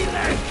many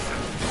legs.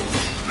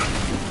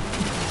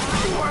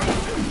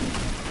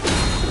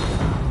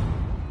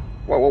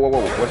 Whoa.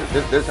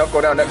 Did this help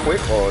go down that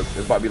quick, or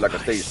this might be like a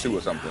stage 2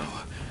 or something?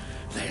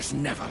 There's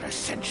never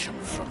ascension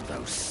from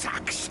those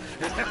sacks.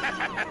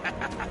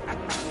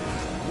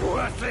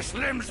 Worthless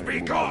limbs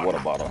be gone. Water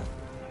bottle.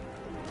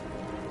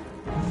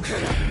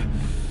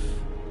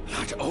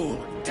 That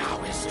old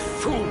Taoist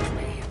fooled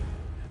me.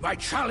 My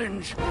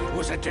challenge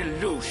was a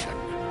delusion.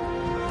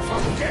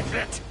 Forget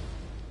it!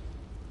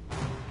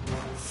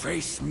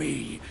 Face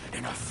me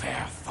in a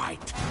fair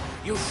fight.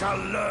 You shall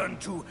learn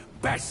to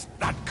best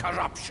that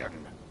corruption.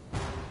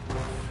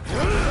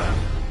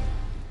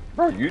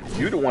 Bro, you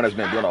the one that's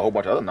been doing a whole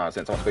bunch of other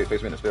nonsense on face me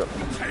in this field.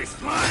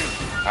 Taste mine!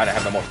 I didn't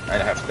have no more. I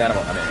didn't have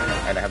stamina. I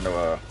didn't have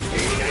no.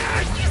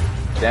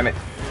 Damn it!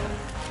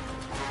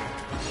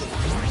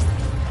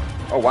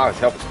 Oh wow, his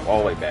health is all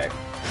the way back.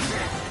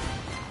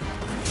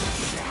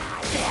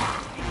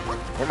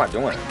 What am I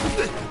doing?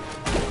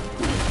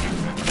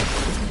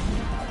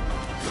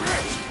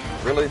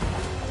 Really?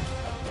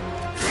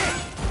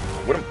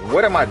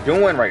 What am I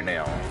doing right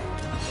now?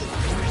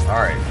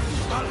 All right.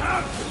 I'll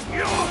have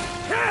your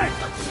head!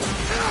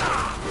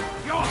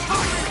 Your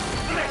heart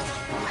split!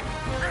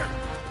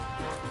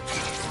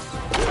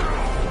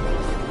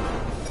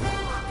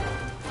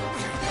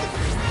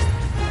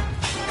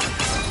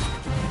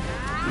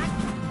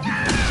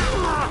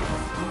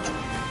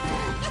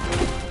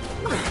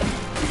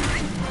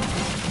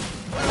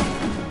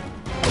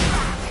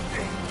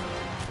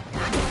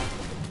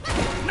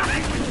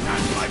 Nothing can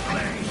stand my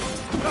blade!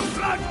 The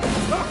blood! The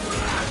blood!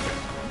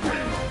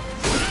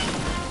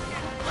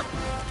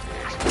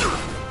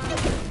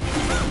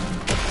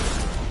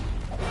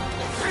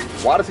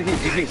 Why does he keep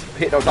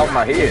hitting on top of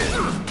my head?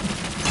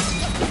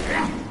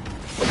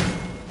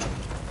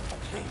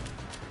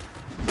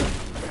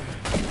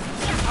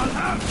 I'll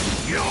have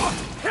your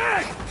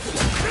head!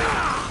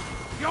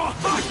 Your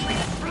heart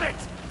split!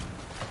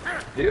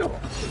 Heal.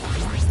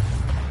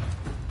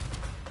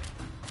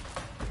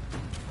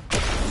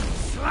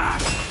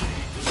 Slash!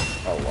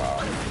 Oh wow.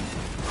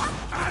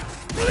 And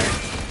split!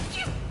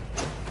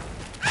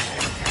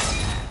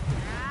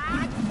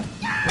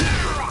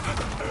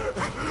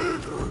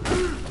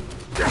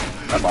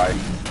 Bye-bye.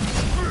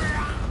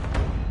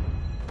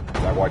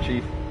 Jaguar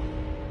Chief.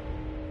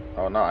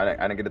 Oh no, I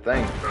didn't get a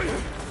thing.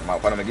 Am I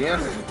fight him again?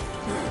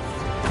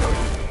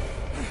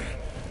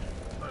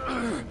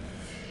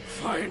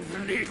 Find the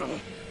needle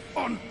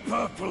on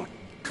Purple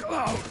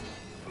Cloud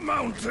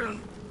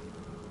Mountain.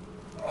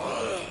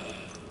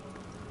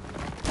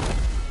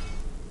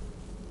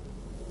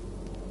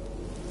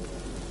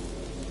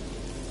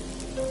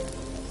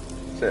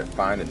 Said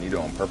find the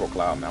needle on Purple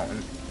Cloud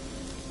Mountain.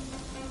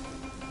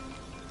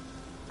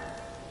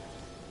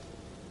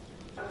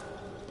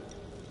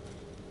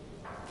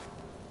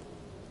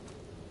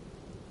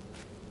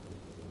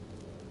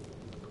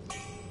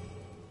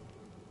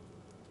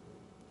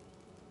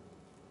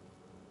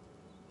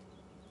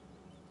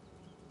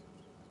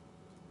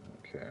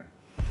 Okay.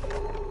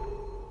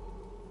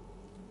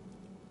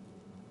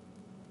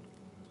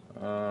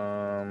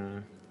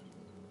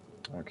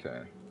 Okay.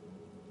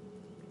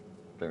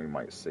 I think we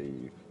might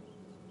save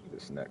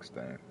this next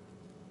thing.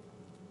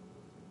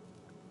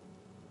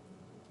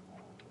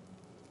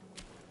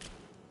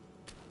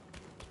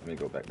 Let me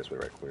go back this way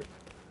right quick.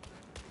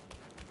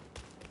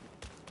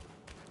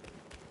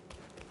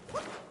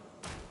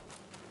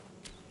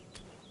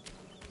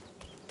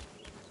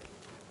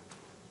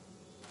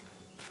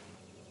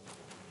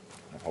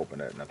 I'm hoping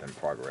that nothing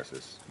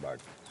progresses by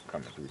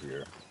coming through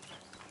here.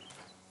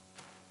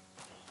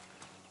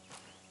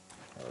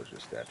 Oh, those are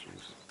just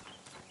statues.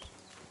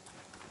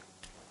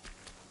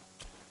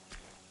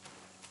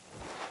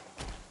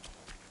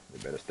 They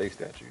better stay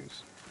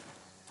statues.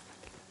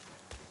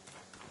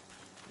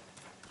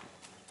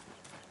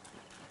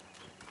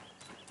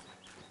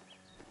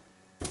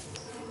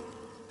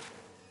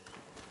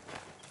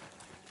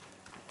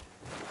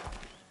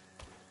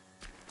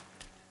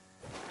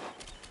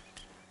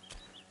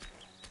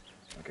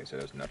 Okay, so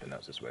there's nothing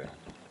else this way.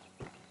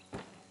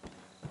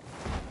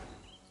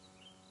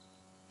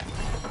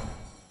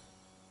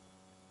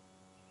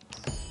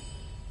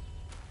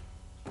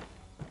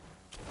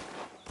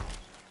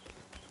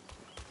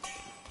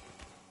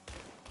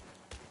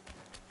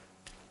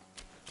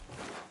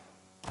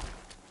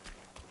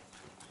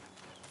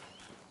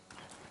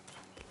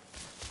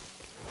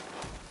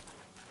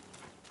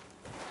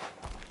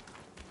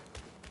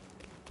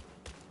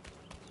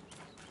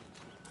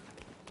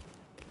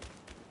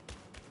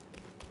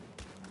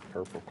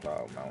 Purple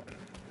Cloud Mountain.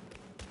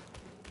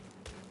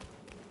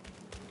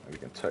 We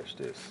can touch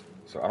this.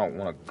 So I don't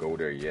want to go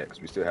there yet because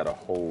we still had a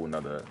whole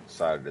nother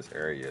side of this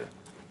area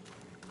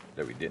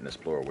that we didn't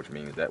explore, which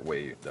means that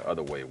way, the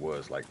other way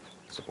was like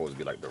supposed to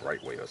be like the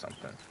right way or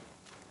something.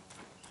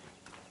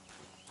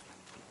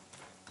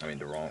 I mean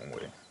the wrong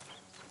way.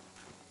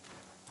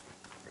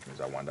 Which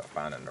means I wind up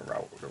finding the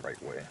route the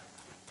right way.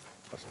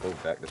 Let's go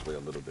back this way a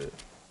little bit.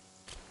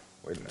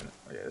 Wait a minute.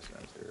 Oh yeah, it's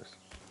downstairs.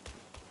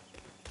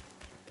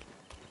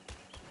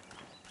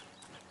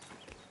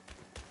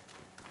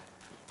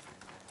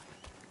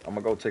 I'm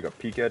gonna go take a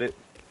peek at it,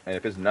 and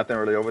if it's nothing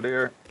really over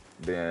there,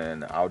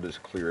 then I'll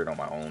just clear it on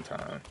my own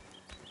time.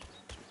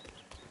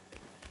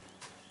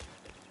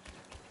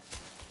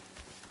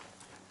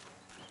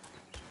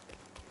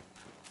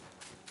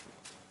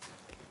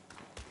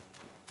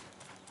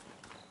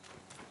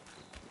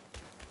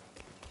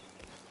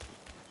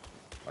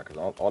 Like, 'cause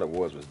all it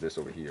was this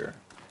over here.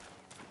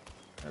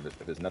 And if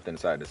there's nothing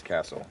inside this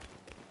castle,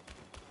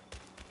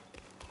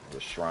 The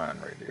shrine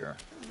right there.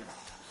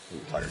 Ooh,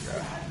 tiger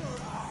guy.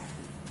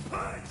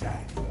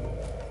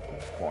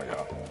 Come on,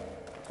 y'all.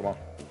 Come on.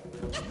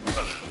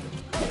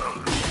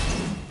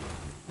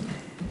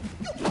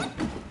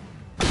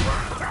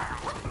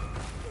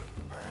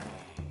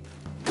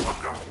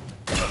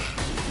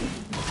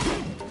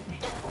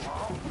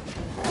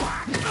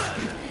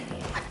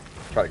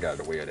 Try to get out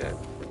of the way of that.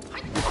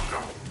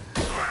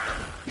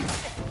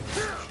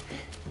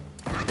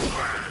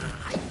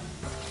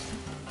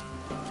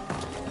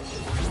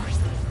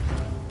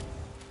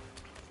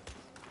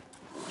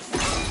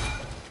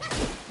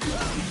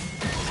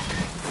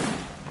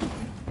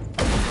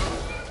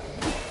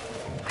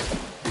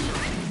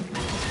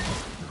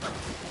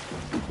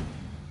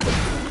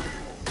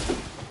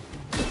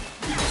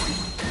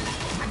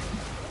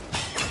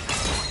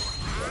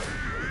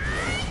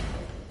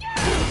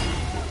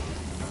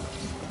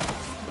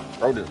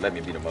 Bro, just let me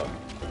beat him up.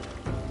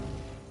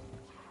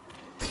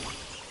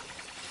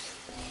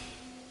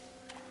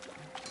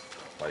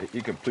 Like,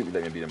 he completely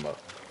let me beat him up.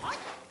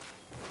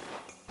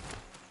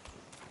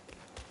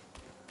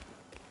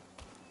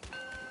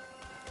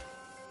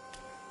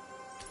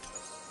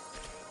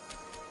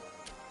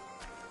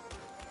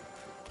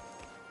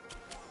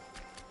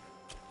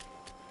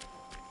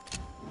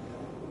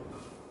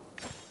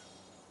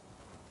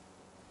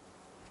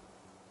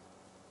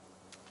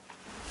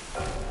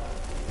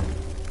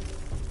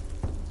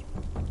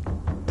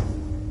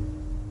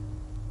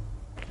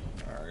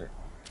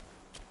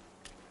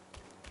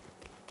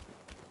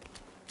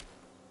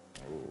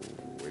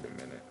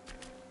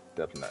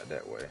 Definitely not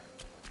that way.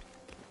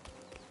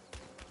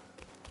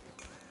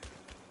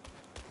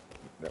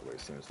 That way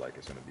seems like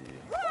it's gonna be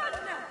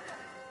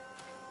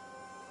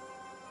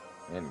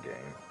end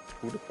game.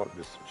 Who the fuck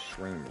just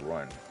stream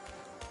run?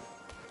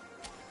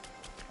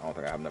 I don't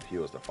think I have enough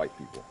heals to fight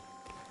people.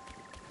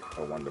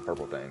 Or one of the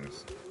purple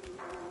things.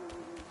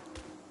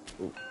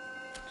 Ooh,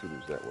 two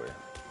dudes that way.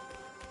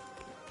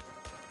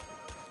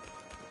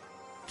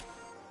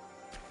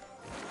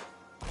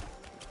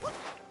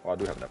 Oh, I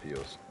do have enough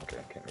heals. Okay,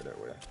 I can't go that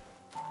way.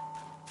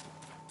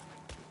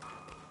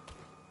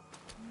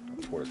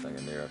 I'll pour this thing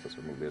in there. Let's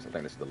remove this. I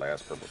think this is the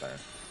last purple thing.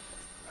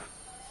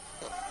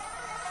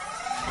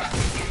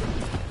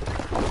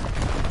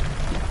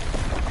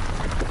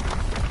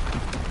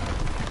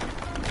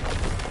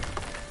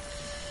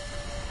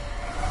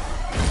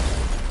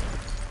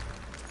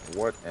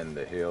 What in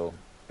the hell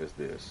is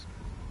this?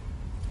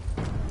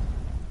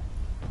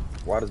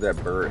 Why does that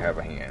bird have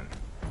a hand?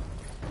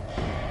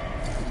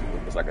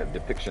 It's like a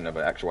depiction of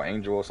an actual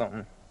angel or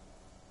something.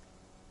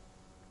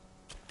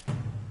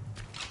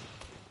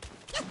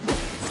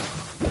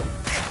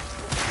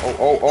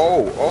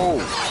 Oh,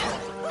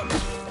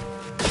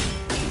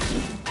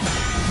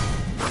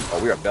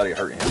 we are belly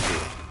hurting him too.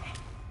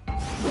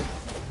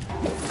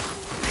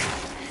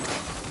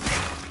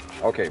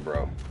 Okay,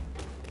 bro.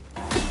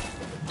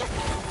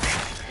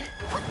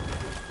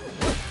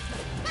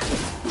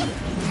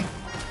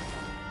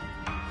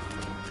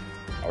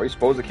 Are we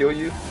supposed to kill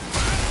you?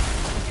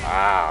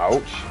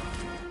 Ouch.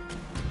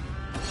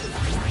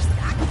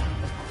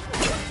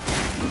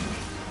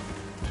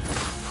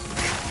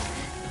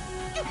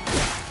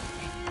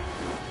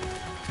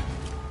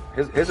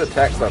 His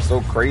attacks are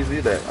so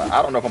crazy that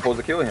I don't know if I'm supposed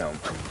to kill him.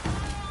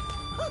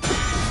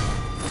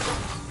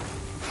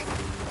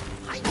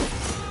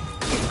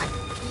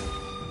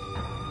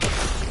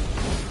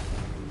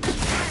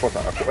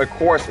 Of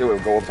course it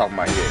would go on top of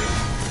my head.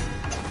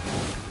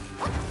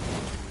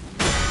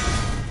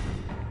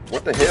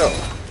 What the hell?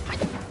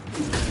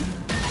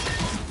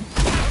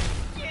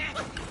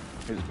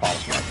 He just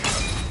polished me.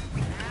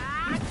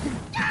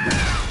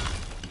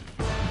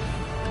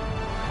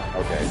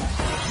 Okay.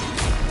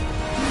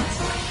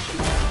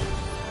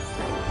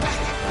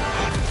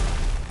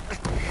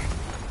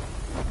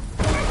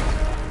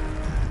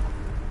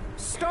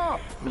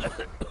 Stop!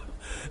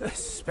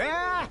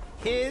 Spare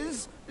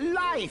his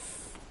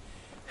life!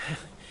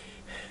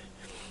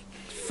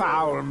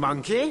 Foul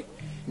monkey!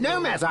 No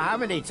matter how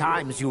many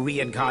times you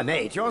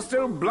reincarnate, you're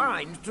still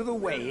blind to the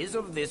ways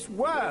of this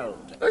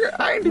world.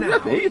 I ain't do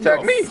nothing. He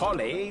attacked me.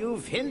 Folly,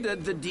 you've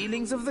hindered the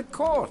dealings of the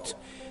court.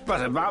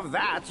 But above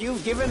that,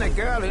 you've given a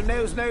girl who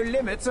knows no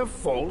limits a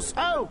false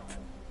hope.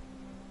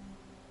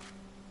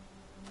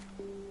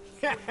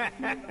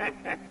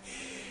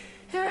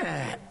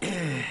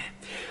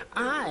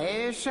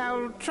 I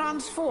shall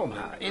transform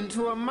her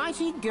into a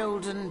mighty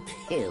golden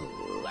pill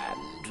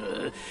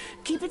and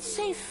keep it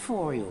safe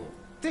for you.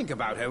 Think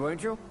about her,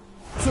 won't you?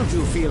 Should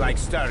you feel like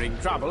stirring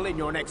trouble in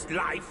your next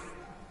life?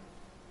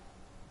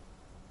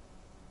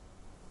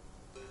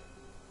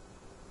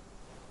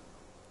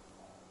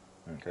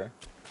 Okay.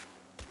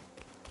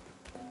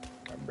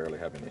 I barely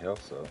have any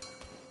health, so.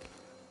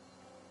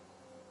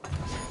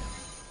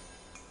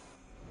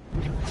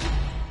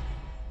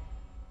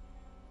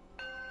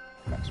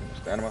 Maximum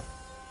stamina.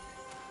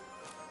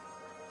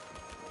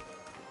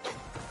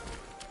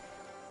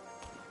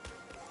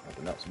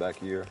 Nothing else back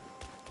here.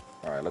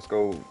 Alright, let's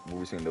go where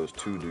we seen those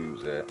two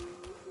dudes at.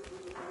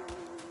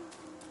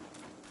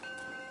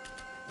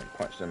 And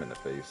punch them in the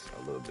face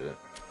a little bit.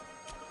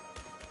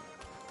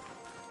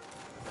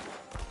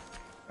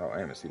 Oh, I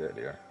didn't even see that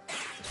there.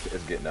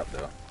 It's getting up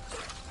though.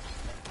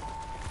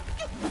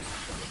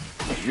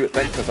 You would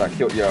think since I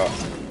killed y'all.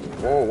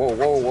 Whoa, whoa,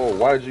 whoa, whoa!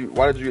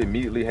 Why did you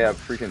immediately have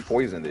freaking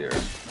poison there?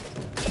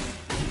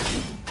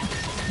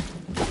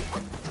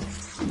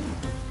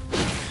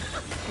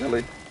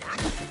 Really?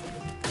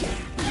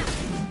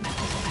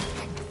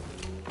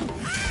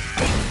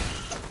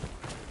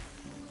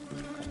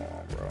 Come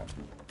on, bro.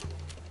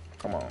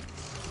 Come on.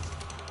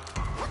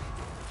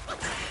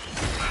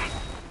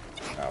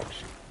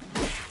 Ouch.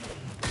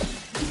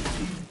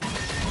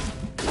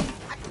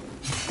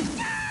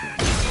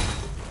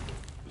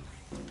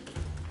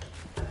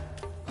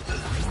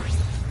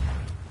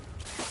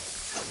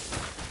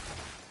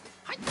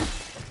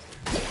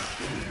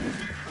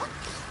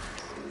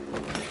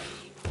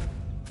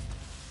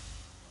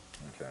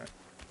 Okay.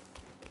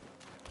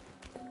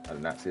 I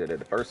did not see that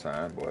the first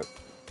time, but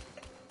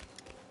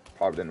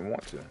probably didn't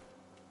want to.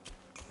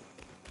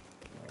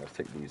 Let's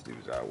take these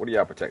dudes out. What are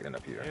y'all protecting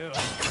up here?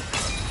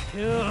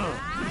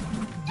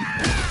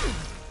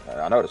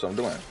 I know that's what I'm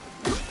doing.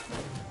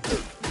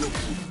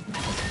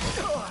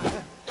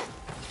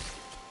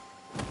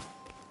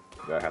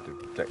 I have to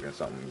protect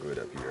something good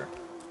up here.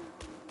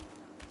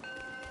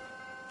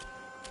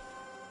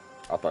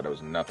 I thought there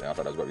was nothing. I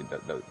thought that was going to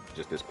be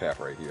just this path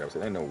right here. I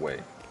said, ain't no way.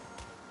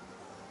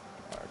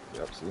 Alright,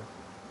 yep, see?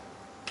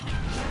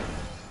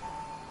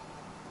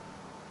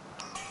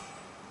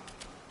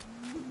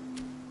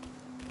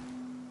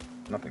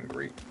 Nothing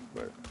great,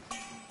 but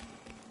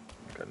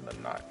okay, the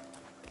knot.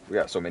 We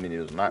got so many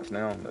of those knots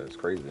now that it's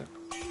crazy.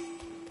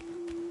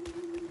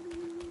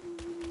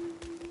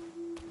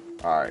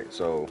 Alright,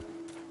 so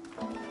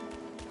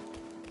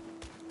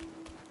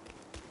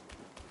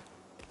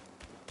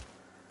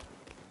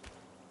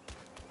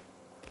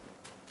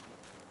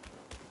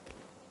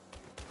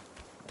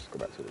let's go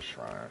back to the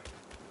shrine.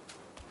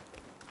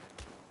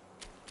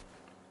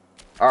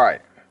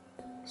 Alright,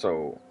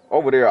 so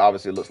over there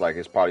obviously it looks like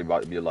it's probably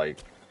about to be like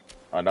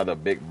another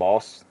big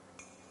boss,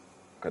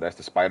 because that's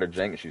the spider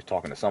jank and she's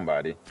talking to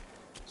somebody.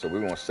 So we're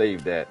gonna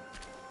save that,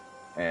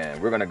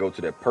 and we're gonna go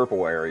to that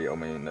purple area. I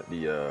mean,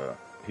 the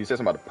he said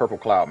something about the purple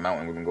cloud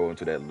mountain. We're gonna go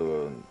into that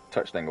little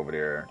touch thing over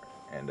there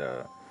and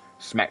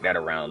smack that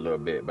around a little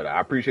bit. But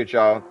I appreciate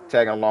y'all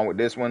tagging along with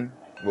this one.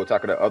 We'll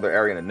talk about the other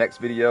area in the next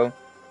video,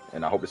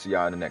 and I hope to see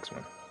y'all in the next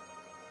one.